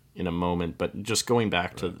Jung in a moment, but just going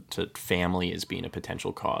back to family as being a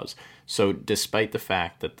potential cause. So despite the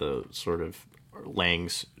fact that the sort of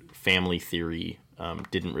Lang's family theory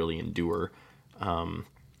didn't really endure,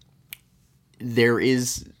 there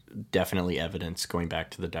is definitely evidence going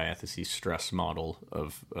back to the diathesis stress model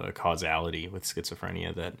of causality with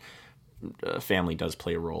schizophrenia that family does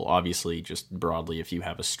play a role. Obviously, just broadly, if you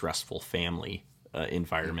have a stressful family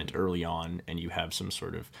environment early on and you have some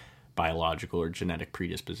sort of biological or genetic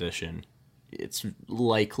predisposition, it's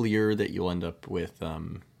likelier that you'll end up with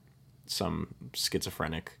some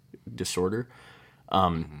schizophrenic disorder.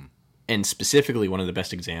 And specifically, one of the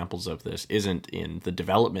best examples of this isn't in the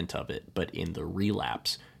development of it, but in the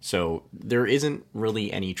relapse. So there isn't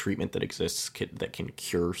really any treatment that exists that can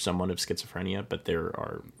cure someone of schizophrenia, but there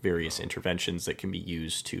are various interventions that can be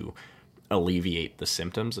used to alleviate the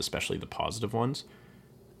symptoms, especially the positive ones.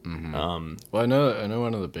 Well, I know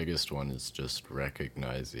one of the biggest one is just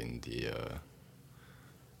recognizing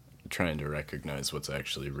trying to recognize what's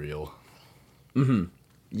actually real.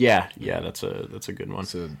 Yeah, that's a good one.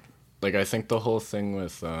 So, like, I think the whole thing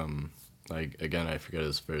with like, again, I forget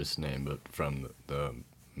his first name, but from the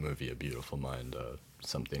movie A Beautiful Mind,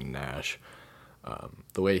 something Nash,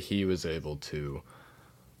 the way he was able to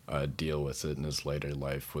deal with it in his later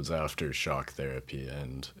life was after shock therapy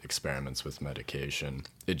and experiments with medication.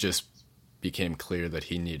 It just became clear that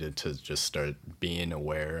he needed to just start being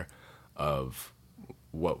aware of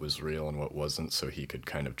what was real and what wasn't, so he could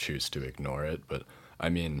kind of choose to ignore it. But I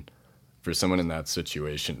mean, for someone in that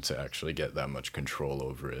situation to actually get that much control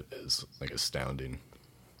over it is like astounding.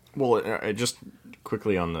 Well, just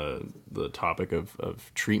quickly on the topic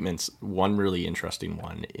of treatments, one really interesting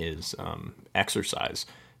one is exercise.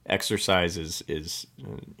 Exercise is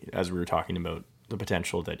as we were talking about, the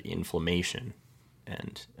potential that inflammation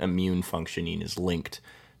and immune functioning is linked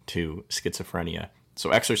to schizophrenia. So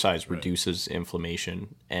exercise reduces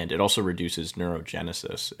inflammation, and it also reduces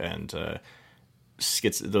neurogenesis. And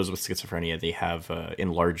those with schizophrenia, they have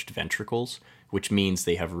enlarged ventricles, which means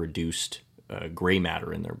they have reduced gray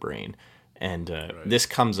matter in their brain. And this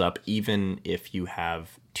comes up even if you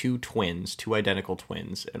have two identical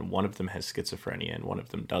twins, and one of them has schizophrenia and one of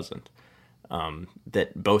them doesn't,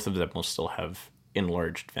 that both of them will still have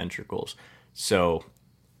enlarged ventricles. So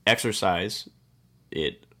exercise,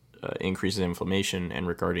 it increases inflammation, and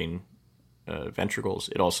regarding ventricles,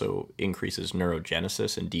 it also increases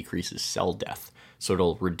neurogenesis and decreases cell death. So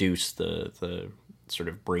it'll reduce the sort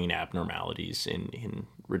of brain abnormalities in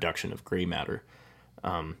reduction of gray matter.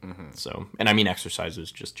 So, and I mean, exercise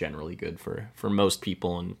is just generally good for most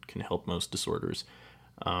people and can help most disorders.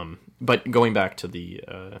 But going back to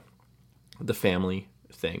the family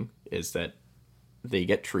thing, is that they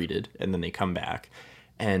get treated and then they come back,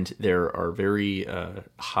 and there are very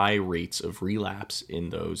high rates of relapse in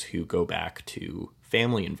those who go back to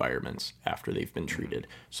family environments after they've been treated.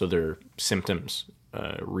 So their symptoms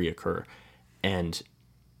reoccur, and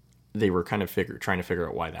they were kind of trying to figure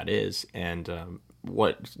out why that is. And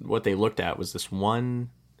what they looked at was this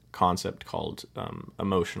one concept called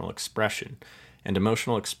emotional expression. And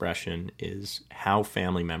emotional expression is how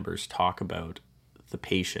family members talk about the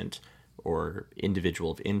patient or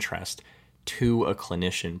individual of interest to a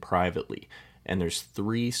clinician privately. And there's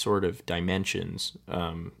three sort of dimensions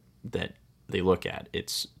that they look at.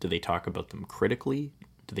 It's, do they talk about them critically?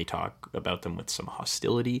 Do they talk about them with some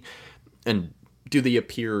hostility? And do they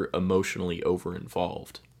appear emotionally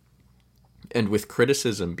over-involved? And with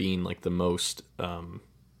criticism being like the most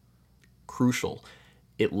crucial,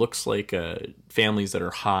 it looks like families that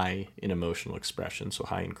are high in emotional expression, so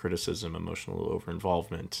high in criticism, emotional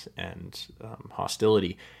over-involvement, and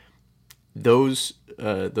hostility, those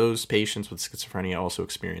patients with schizophrenia also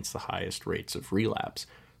experience the highest rates of relapse.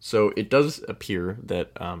 So it does appear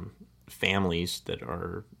that families that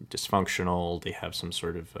are dysfunctional, they have some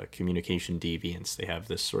sort of communication deviance, they have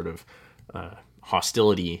this sort of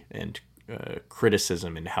hostility and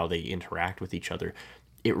criticism in how they interact with each other,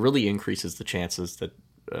 it really increases the chances that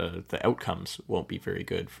the outcomes won't be very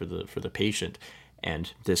good for the patient.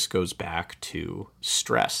 And this goes back to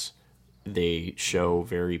stress. They show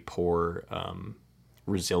very poor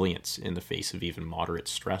resilience in the face of even moderate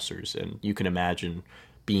stressors. And you can imagine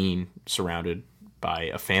being surrounded by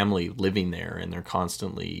a family living there, and they're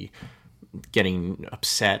constantly getting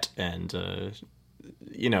upset and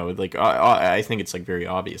like I think it's like very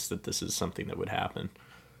obvious that this is something that would happen.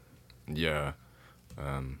 Yeah.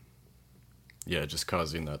 Yeah, just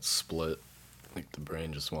causing that split. Like the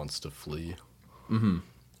brain just wants to flee. Mm-hmm.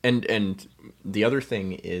 And the other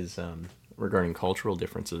thing is regarding cultural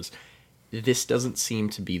differences. This doesn't seem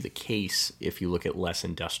to be the case if you look at less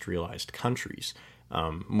industrialized countries.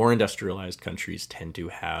 More industrialized countries tend to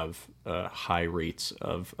have high rates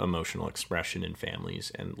of emotional expression in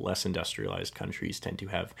families, and less industrialized countries tend to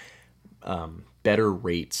have better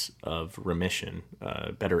rates of remission,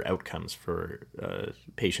 better outcomes for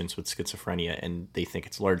patients with schizophrenia. And they think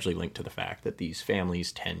it's largely linked to the fact that these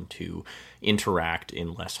families tend to interact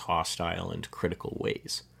in less hostile and critical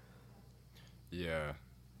ways. Yeah.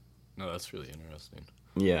 No, that's really interesting.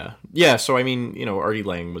 Yeah. Yeah. So, I mean, Artie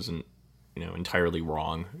Lang wasn't, entirely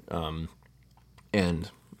wrong. And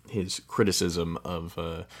his criticism of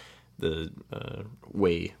the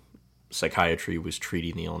way psychiatry was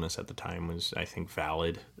treating the illness at the time was, I think,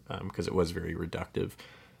 valid because it was very reductive.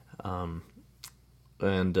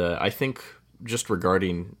 And I think just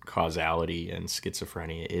regarding causality and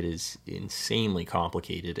schizophrenia, it is insanely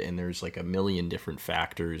complicated, and there's like a million different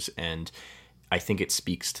factors, and I think it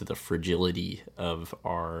speaks to the fragility of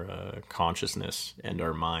our consciousness and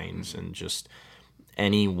our minds, and just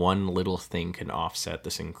any one little thing can offset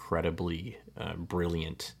this incredibly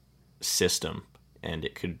brilliant system, and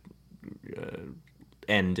it could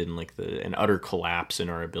end in like an utter collapse in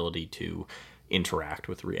our ability to interact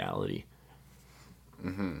with reality.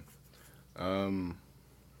 I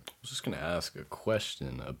was just going to ask a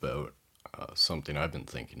question about something I've been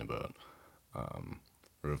thinking about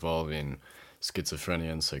revolving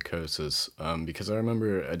schizophrenia and psychosis, because I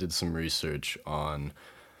remember I did some research on,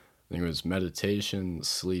 I think it was meditation,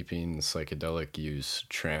 sleeping, psychedelic use,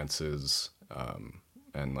 trances,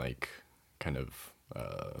 and like kind of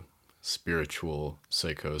spiritual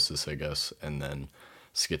psychosis, I guess, and then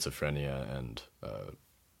schizophrenia and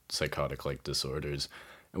psychotic-like disorders.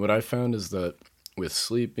 And what I found is that with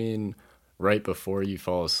sleeping, right before you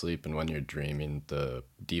fall asleep and when you're dreaming, the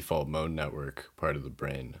default mode network part of the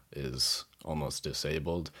brain is almost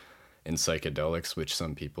disabled. In psychedelics, which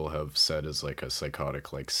some people have said is like a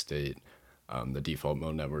psychotic-like state, the default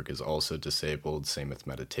mode network is also disabled. Same with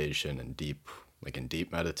meditation and in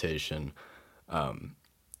deep meditation.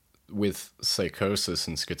 With psychosis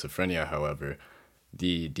and schizophrenia, however,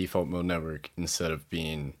 the default mode network, instead of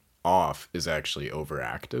being off, is actually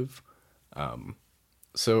overactive.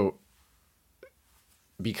 So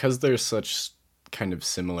because there's such kind of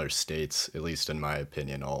similar states, at least in my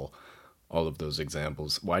opinion, all of those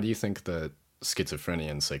examples, why do you think that schizophrenia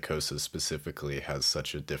and psychosis specifically has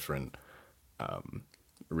such a different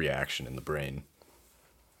reaction in the brain?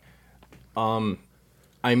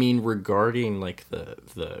 I mean, regarding like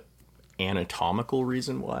the anatomical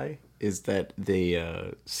reason why is that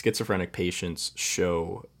the schizophrenic patients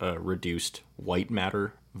show reduced white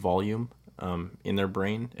matter volume in their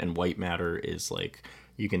brain, and white matter is like,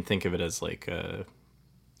 you can think of it as like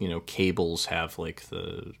cables have like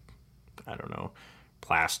the, I don't know,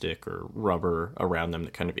 plastic or rubber around them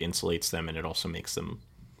that kind of insulates them, and it also makes them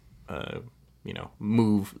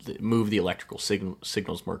move the electrical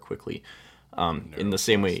signals more quickly. In the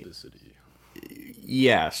same way,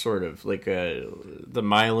 yeah, sort of like the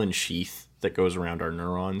myelin sheath that goes around our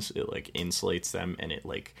neurons, it like insulates them, and it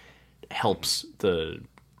like helps the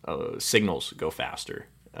signals go faster,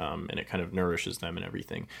 and it kind of nourishes them and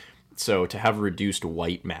everything. So to have reduced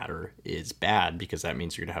white matter is bad, because that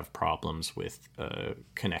means you're going to have problems with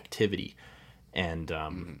connectivity.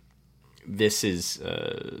 And this is,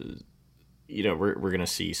 we're going to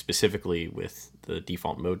see specifically with the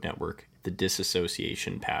default mode network, the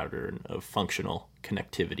disassociation pattern of functional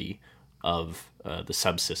connectivity of the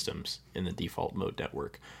subsystems in the default mode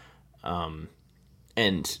network.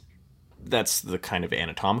 And that's the kind of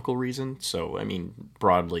anatomical reason. So, I mean,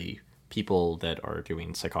 broadly, people that are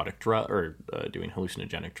doing psychotic drug or doing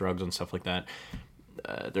hallucinogenic drugs and stuff like that,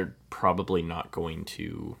 they're probably not going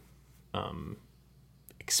to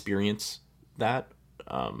experience that.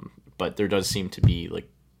 But there does seem to be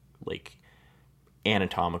like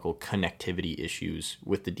anatomical connectivity issues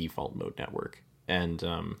with the default mode network. And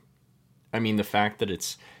I mean, the fact that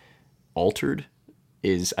it's altered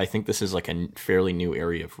is, I think this is like a fairly new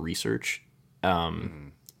area of research.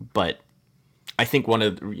 But I think one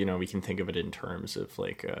of, we can think of it in terms of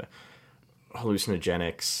like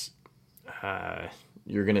hallucinogenics.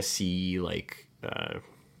 You're going to see like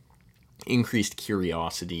increased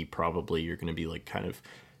curiosity, probably. You're going to be like kind of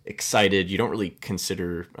excited. You don't really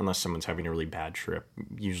consider, unless someone's having a really bad trip,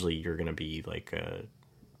 usually you're going to be like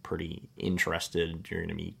pretty interested. You're going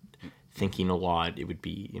to be thinking a lot. It would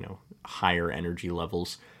be, higher energy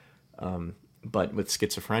levels. But with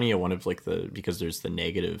schizophrenia, one of because there's the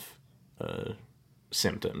negative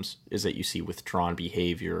symptoms is that you see withdrawn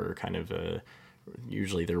behavior, or kind of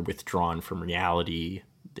usually they're withdrawn from reality.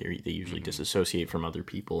 They usually disassociate from other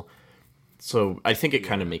people. So I think it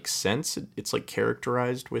kind of makes sense. It's like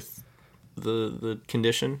characterized with the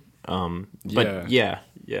condition. But yeah,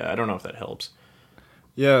 I don't know if that helps.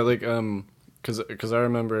 Yeah, like because I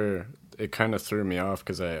remember it kind of threw me off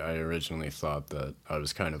because I originally thought that I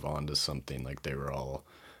was kind of onto something, like they were all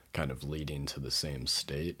kind of leading to the same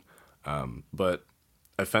state. But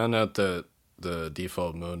I found out that the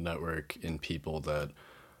default mode network in people that,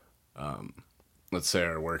 let's say,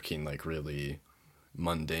 are working like really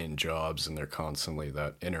mundane jobs and they're constantly,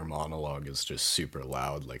 that inner monologue is just super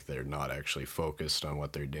loud, like they're not actually focused on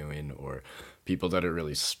what they're doing, or people that are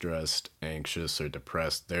really stressed, anxious, or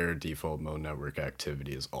depressed, their default mode network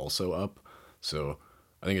activity is also up. So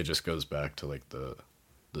I think it just goes back to like the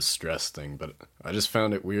stress thing, but I just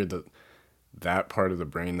found it weird that that part of the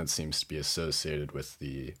brain that seems to be associated with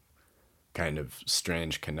the kind of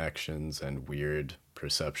strange connections and weird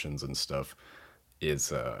perceptions and stuff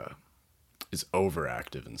is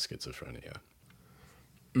overactive in schizophrenia.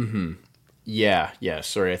 Yeah.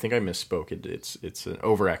 Sorry, I think I misspoke. It's an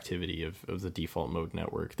overactivity of the default mode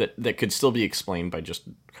network that could still be explained by just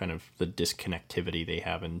kind of the disconnectivity they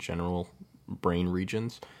have in general brain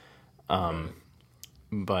regions. Right.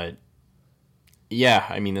 But yeah,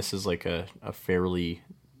 I mean, this is like a fairly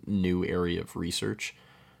new area of research.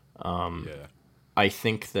 Yeah. I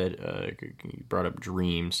think that you brought up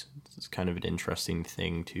dreams. It's kind of an interesting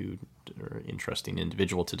thing or interesting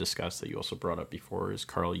individual to discuss that you also brought up before is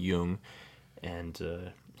Carl Jung,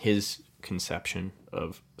 and his conception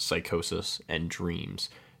of psychosis and dreams,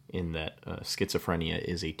 in that schizophrenia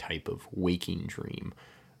is a type of waking dream.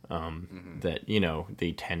 That,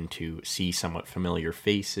 they tend to see somewhat familiar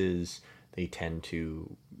faces. They tend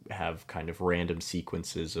to have kind of random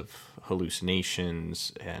sequences of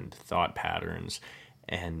hallucinations and thought patterns,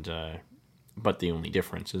 and but the only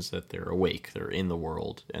difference is that they're awake, they're in the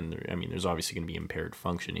world, and there's obviously going to be impaired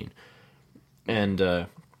functioning. And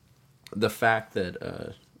the fact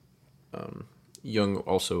that Jung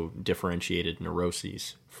also differentiated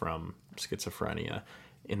neuroses from schizophrenia,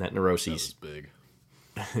 in that neuroses, that was big.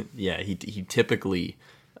 yeah, he typically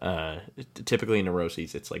in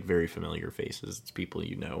neuroses, it's like very familiar faces, it's people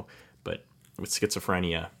but with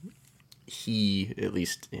schizophrenia, he, at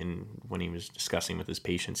least when he was discussing with his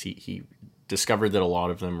patients, he discovered that a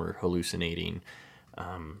lot of them were hallucinating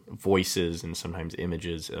voices and sometimes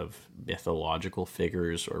images of mythological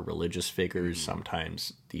figures or religious figures.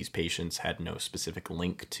 Sometimes these patients had no specific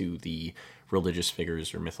link to the religious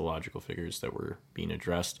figures or mythological figures that were being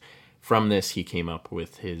addressed. From this, he came up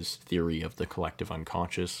with his theory of the collective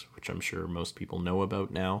unconscious, which I'm sure most people know about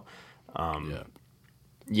now.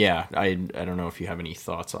 Yeah, I don't know if you have any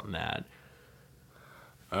thoughts on that.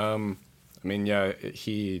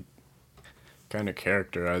 He kind of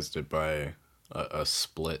characterized it by a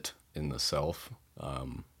split in the self,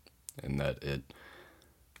 in that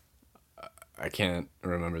I can't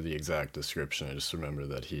remember the exact description. I just remember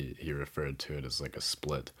that he referred to it as like a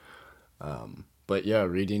split. But yeah,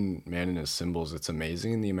 reading Man and His Symbols, it's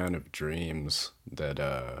amazing the amount of dreams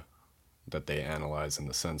that they analyze, in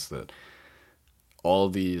the sense that all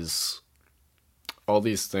these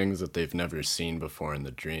things that they've never seen before in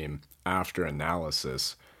the dream, after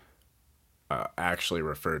analysis, actually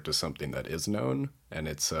refer to something that is known, and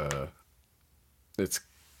it's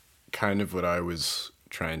kind of what I was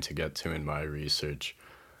trying to get to in my research,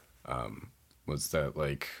 was that,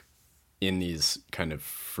 like, in these kind of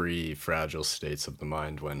free, fragile states of the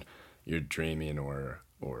mind, when you're dreaming or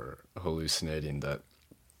hallucinating, that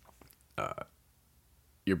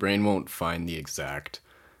your brain won't find the exact,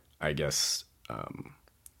 I guess,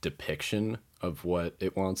 depiction of what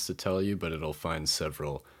it wants to tell you, but it'll find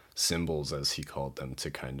several symbols, as he called them,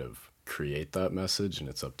 to kind of create that message, and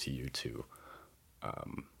it's up to you to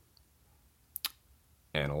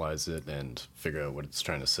analyze it and figure out what it's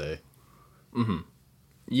trying to say.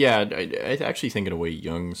 Yeah, I actually think in a way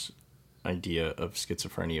Jung's idea of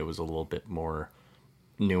schizophrenia was a little bit more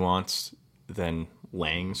nuanced than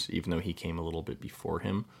Lang's, even though he came a little bit before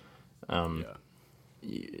him.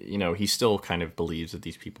 He still kind of believes that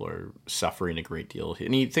these people are suffering a great deal,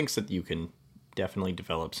 and he thinks that you can definitely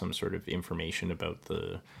develop some sort of information about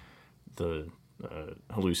the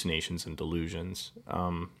hallucinations and delusions.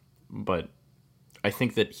 But I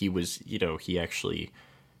think that he was, he actually,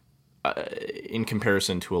 in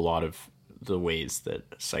comparison to a lot of the ways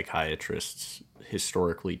that psychiatrists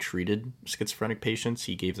historically treated schizophrenic patients.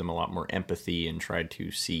 He gave them a lot more empathy and tried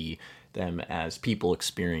to see them as people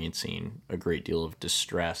experiencing a great deal of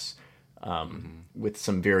distress, with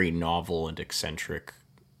some very novel and eccentric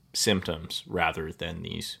symptoms rather than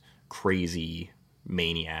these crazy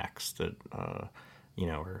maniacs that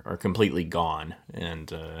are completely gone,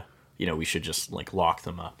 and we should just like lock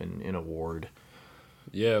them up in a ward.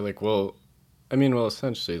 Yeah,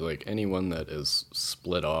 essentially, like, anyone that is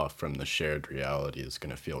split off from the shared reality is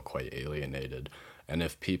going to feel quite alienated. And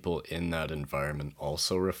if people in that environment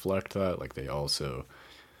also reflect that, like, they also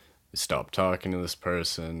stop talking to this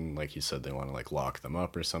person, like you said, they want to, like, lock them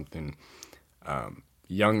up or something.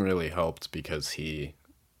 Jung really helped because he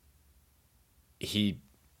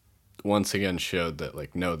once again showed that,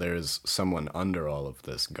 like, no, there's someone under all of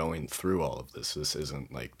this, going through all of this. This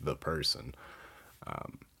isn't, like, the person.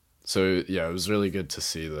 So, yeah, it was really good to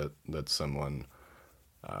see that someone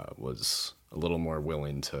was a little more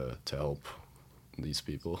willing to help these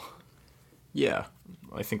people. Yeah,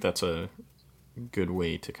 I think that's a good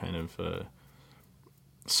way to kind of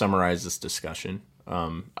summarize this discussion.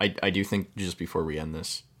 I do think, just before we end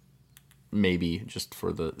this, maybe just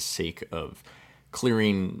for the sake of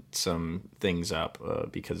clearing some things up,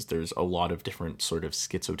 because there's a lot of different sort of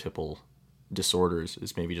schizotypal disorders,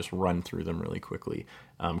 is maybe just run through them really quickly,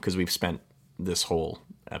 because we've spent this whole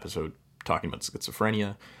episode talking about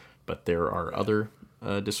schizophrenia, but there are other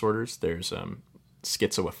disorders. There's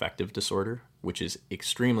schizoaffective disorder, which is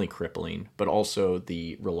extremely crippling, but also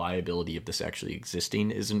the reliability of this actually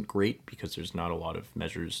existing isn't great because there's not a lot of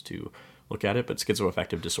measures to look at it. But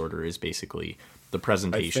schizoaffective disorder is basically the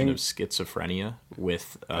presentation of schizophrenia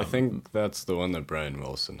with... I think that's the one that Brian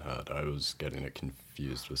Wilson had. I was getting it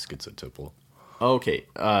confused with schizotypal. Okay,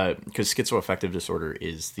 because schizoaffective disorder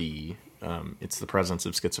is it's the presence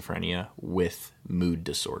of schizophrenia with mood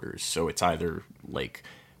disorders. So it's either like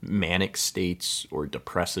manic states or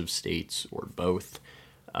depressive states or both.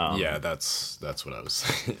 Yeah, that's what I was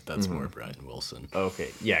saying. That's more Brian Wilson. Okay,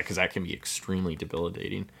 yeah, because that can be extremely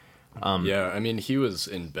debilitating. Yeah, I mean, he was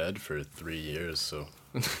in bed for 3 years, so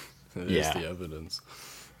there's the evidence.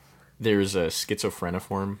 There's a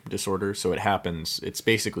schizophreniform disorder, so it's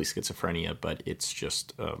basically schizophrenia, but it's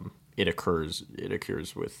just it occurs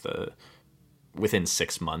with within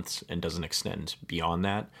 6 months and doesn't extend beyond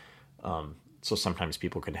that. So sometimes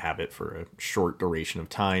people can have it for a short duration of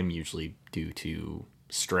time, usually due to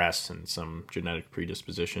stress and some genetic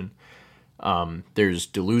predisposition. There's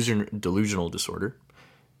delusional disorder.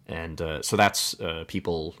 And so that's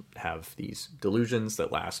people have these delusions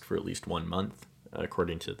that last for at least 1 month,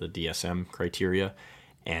 according to the DSM criteria.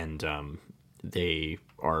 And they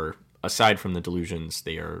are, aside from the delusions,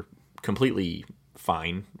 they are completely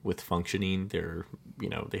fine with functioning.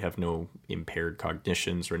 They have no impaired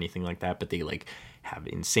cognitions or anything like that, but they like have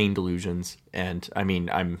insane delusions. And I mean,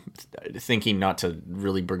 I'm thinking not to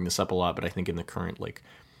really bring this up a lot, but I think in the current like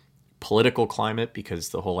political climate, because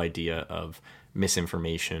the whole idea of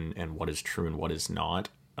misinformation and what is true and what is not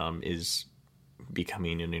is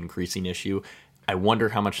becoming an increasing issue. I wonder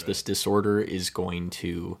how much this disorder is going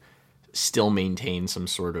to still maintain some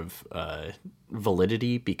sort of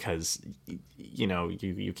validity, because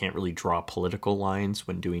you can't really draw political lines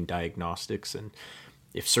when doing diagnostics, and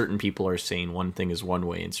if certain people are saying one thing is one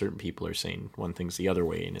way and certain people are saying one thing's the other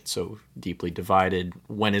way, and it's so deeply divided,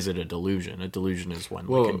 when is it a delusion? A delusion is when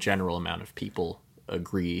like a general amount of people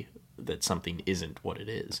agree that something isn't what it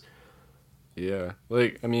is. Yeah,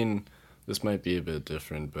 like, I mean, this might be a bit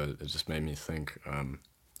different, but it just made me think,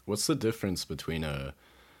 what's the difference between I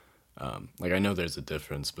know there's a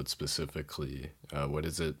difference, but specifically,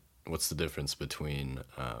 what's the difference between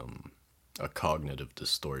a cognitive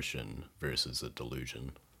distortion versus a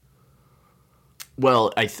delusion?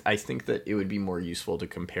 Well, I think that it would be more useful to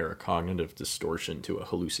compare a cognitive distortion to a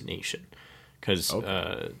hallucination, because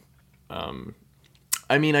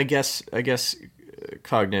I mean, I guess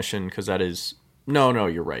cognition, because that is no,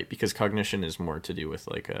 you're right, because cognition is more to do with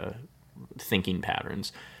like thinking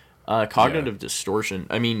patterns. Cognitive distortion,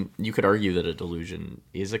 I mean, you could argue that a delusion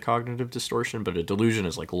is a cognitive distortion, but a delusion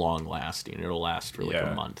is like long lasting. It'll last for like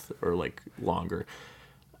a month or like longer.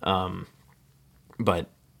 But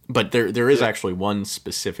there is actually one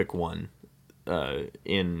specific one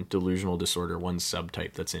in delusional disorder, one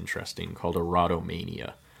subtype that's interesting, called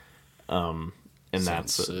erotomania. And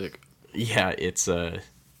Sounds sick. Yeah, it's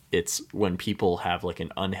when people have like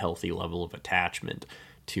an unhealthy level of attachment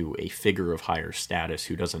to a figure of higher status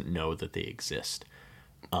who doesn't know that they exist.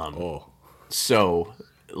 So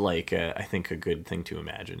like I think a good thing to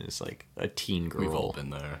imagine is like a teen girl. We've all been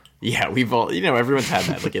there. Yeah, we've all, everyone's had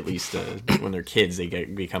that. Like at least when they're kids, they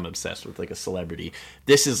become obsessed with like a celebrity.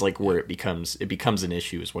 This is like where it becomes an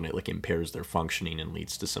issue, is when it like impairs their functioning and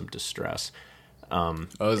leads to some distress.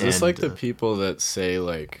 Is this like the people that say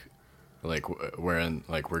like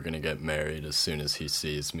we're gonna get married as soon as he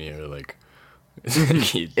sees me, or like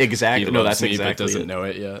exactly? he No, loves that's me exactly but doesn't it. know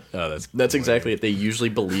it yet. Oh, That's exactly it. They usually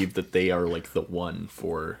believe that they are like the one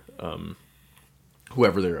for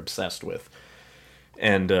whoever they're obsessed with,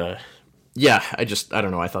 and yeah, I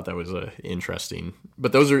don't know. I thought that was interesting.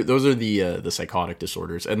 But those are the psychotic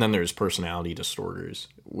disorders, and then there's personality disorders,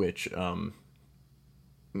 which I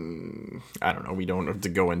don't know. We don't have to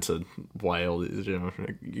go into wild.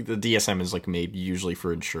 The DSM is like made usually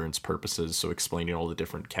for insurance purposes, so explaining all the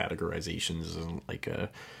different categorizations isn't like a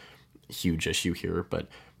huge issue here. But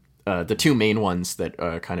the two main ones that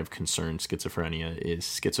kind of concern schizophrenia is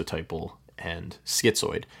schizotypal and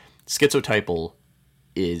schizoid. Schizotypal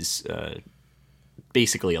is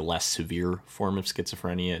basically a less severe form of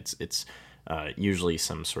schizophrenia. It's usually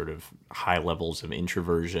some sort of high levels of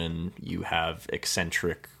introversion. You have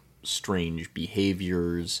eccentric, strange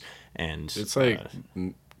behaviors, and it's like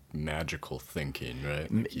magical thinking,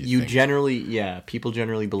 right? Like people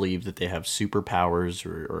generally believe that they have superpowers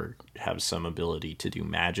or have some ability to do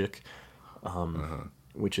magic,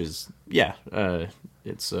 which is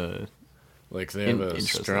it's like they have a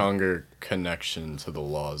stronger connection to the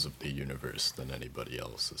laws of the universe than anybody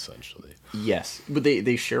else, essentially. Yes, but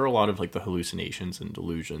they share a lot of like the hallucinations and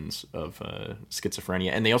delusions of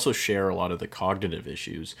schizophrenia, and they also share a lot of the cognitive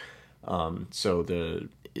issues. So the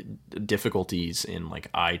difficulties in like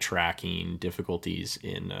eye tracking, difficulties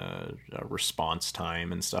in response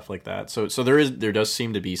time, and stuff like that. So there does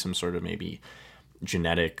seem to be some sort of maybe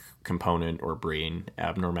genetic component or brain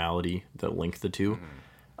abnormality that link the two.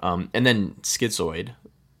 And then schizoid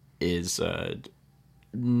is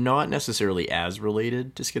not necessarily as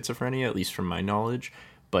related to schizophrenia, at least from my knowledge,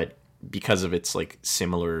 but because of its like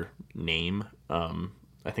similar name,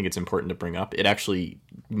 I think it's important to bring up. It actually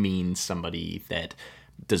means somebody that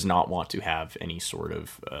does not want to have any sort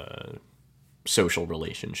of social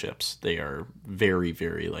relationships. They are very,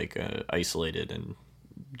 very like isolated and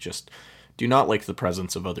just do not like the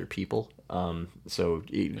presence of other people. So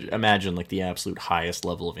imagine like the absolute highest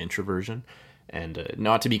level of introversion, and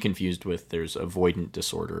not to be confused with there's avoidant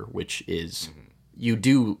disorder, which is you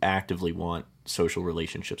do actively want social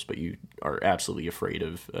relationships, but you are absolutely afraid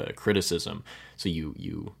of criticism. So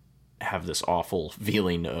you have this awful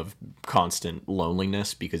feeling of constant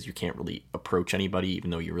loneliness because you can't really approach anybody, even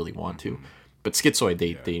though you really want to. But schizoid,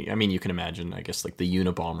 they I mean, you can imagine, I guess, like the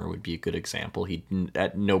Unabomber would be a good example. He,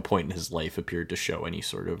 at no point in his life, appeared to show any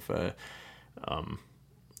sort of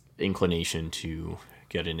inclination to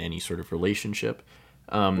get in any sort of relationship.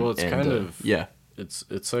 Well, it's kind of... Yeah.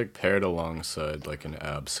 It's like paired alongside like an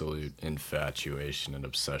absolute infatuation and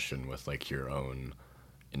obsession with like your own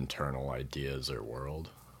internal ideas or world.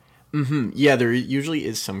 Yeah, there usually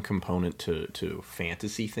is some component to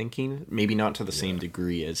fantasy thinking. Maybe not to the same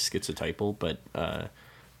degree as schizotypal, but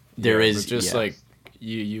there is just like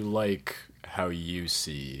you like how you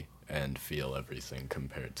see and feel everything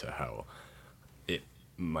compared to how it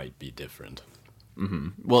might be different.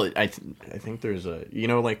 Well, I think there's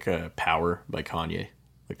like Power by Kanye,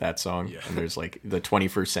 like that song. Yeah. And there's like the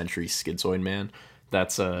 21st Century Schizoid Man.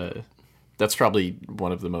 That's probably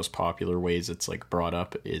one of the most popular ways it's like brought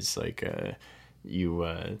up is like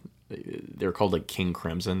they're called like King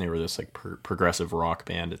Crimson. They were this like progressive rock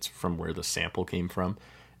band. It's from where the sample came from,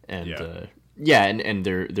 and and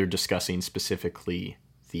they're discussing specifically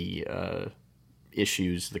the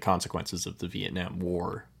issues, the consequences of the Vietnam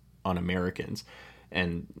War on Americans.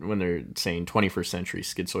 And when they're saying 21st century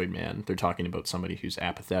schizoid man, they're talking about somebody who's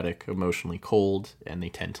apathetic, emotionally cold, and they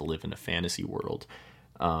tend to live in a fantasy world.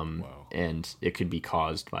 And it could be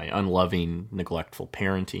caused by unloving, neglectful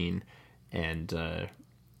parenting, and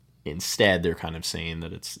instead they're kind of saying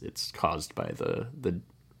that it's caused by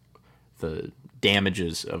the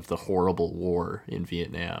damages of the horrible war in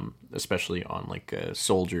Vietnam, especially on like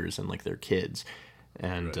soldiers and like their kids,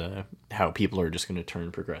 and how people are just going to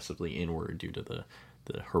turn progressively inward due to the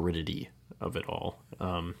heredity of it all.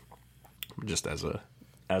 Just as a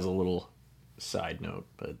little side note,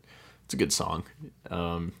 but it's a good song.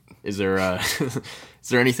 Is there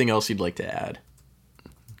anything else you'd like to add?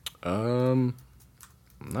 No,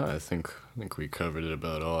 I think we covered it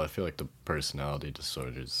about all. I feel like the personality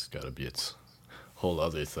disorder's got to be its whole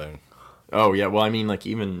other thing. Oh yeah, well I mean like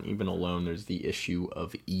even alone there's the issue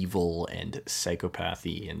of evil and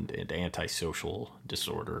psychopathy and antisocial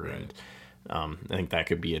disorder, I think that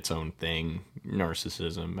could be its own thing.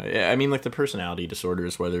 Narcissism. I mean, like the personality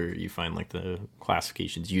disorders, whether you find like the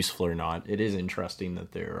classifications useful or not, it is interesting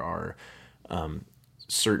that there are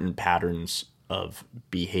certain patterns of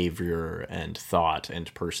behavior and thought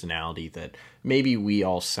and personality that maybe we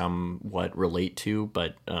all somewhat relate to,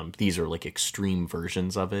 but these are like extreme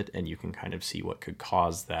versions of it, and you can kind of see what could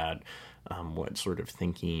cause that. What sort of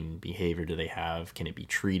thinking, behavior do they have? Can it be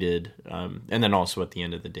treated? And then also at the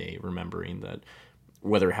end of the day, remembering that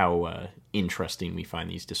whether how interesting we find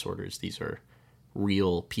these disorders, these are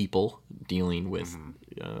real people dealing with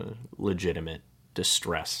legitimate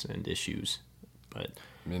distress and issues. But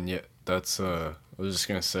I mean, yeah, that's, I was just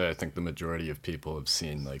going to say, I think the majority of people have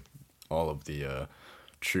seen, like, all of the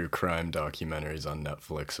true crime documentaries on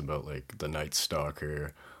Netflix about, like, the Night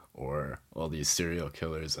Stalker or all these serial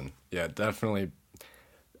killers. And, yeah, definitely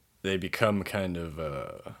they become kind of,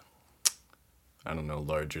 I don't know,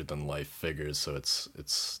 larger than life figures. So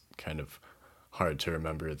it's kind of hard to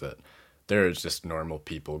remember that there are just normal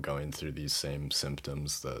people going through these same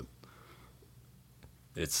symptoms, that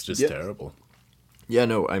it's just terrible. Yeah,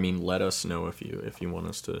 no, I mean, let us know if you want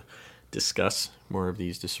us to discuss more of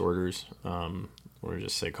these disorders, or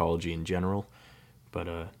just psychology in general. But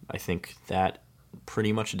I think that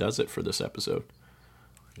pretty much does it for this episode.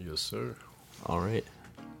 Yes, sir. All right.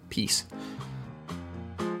 Peace.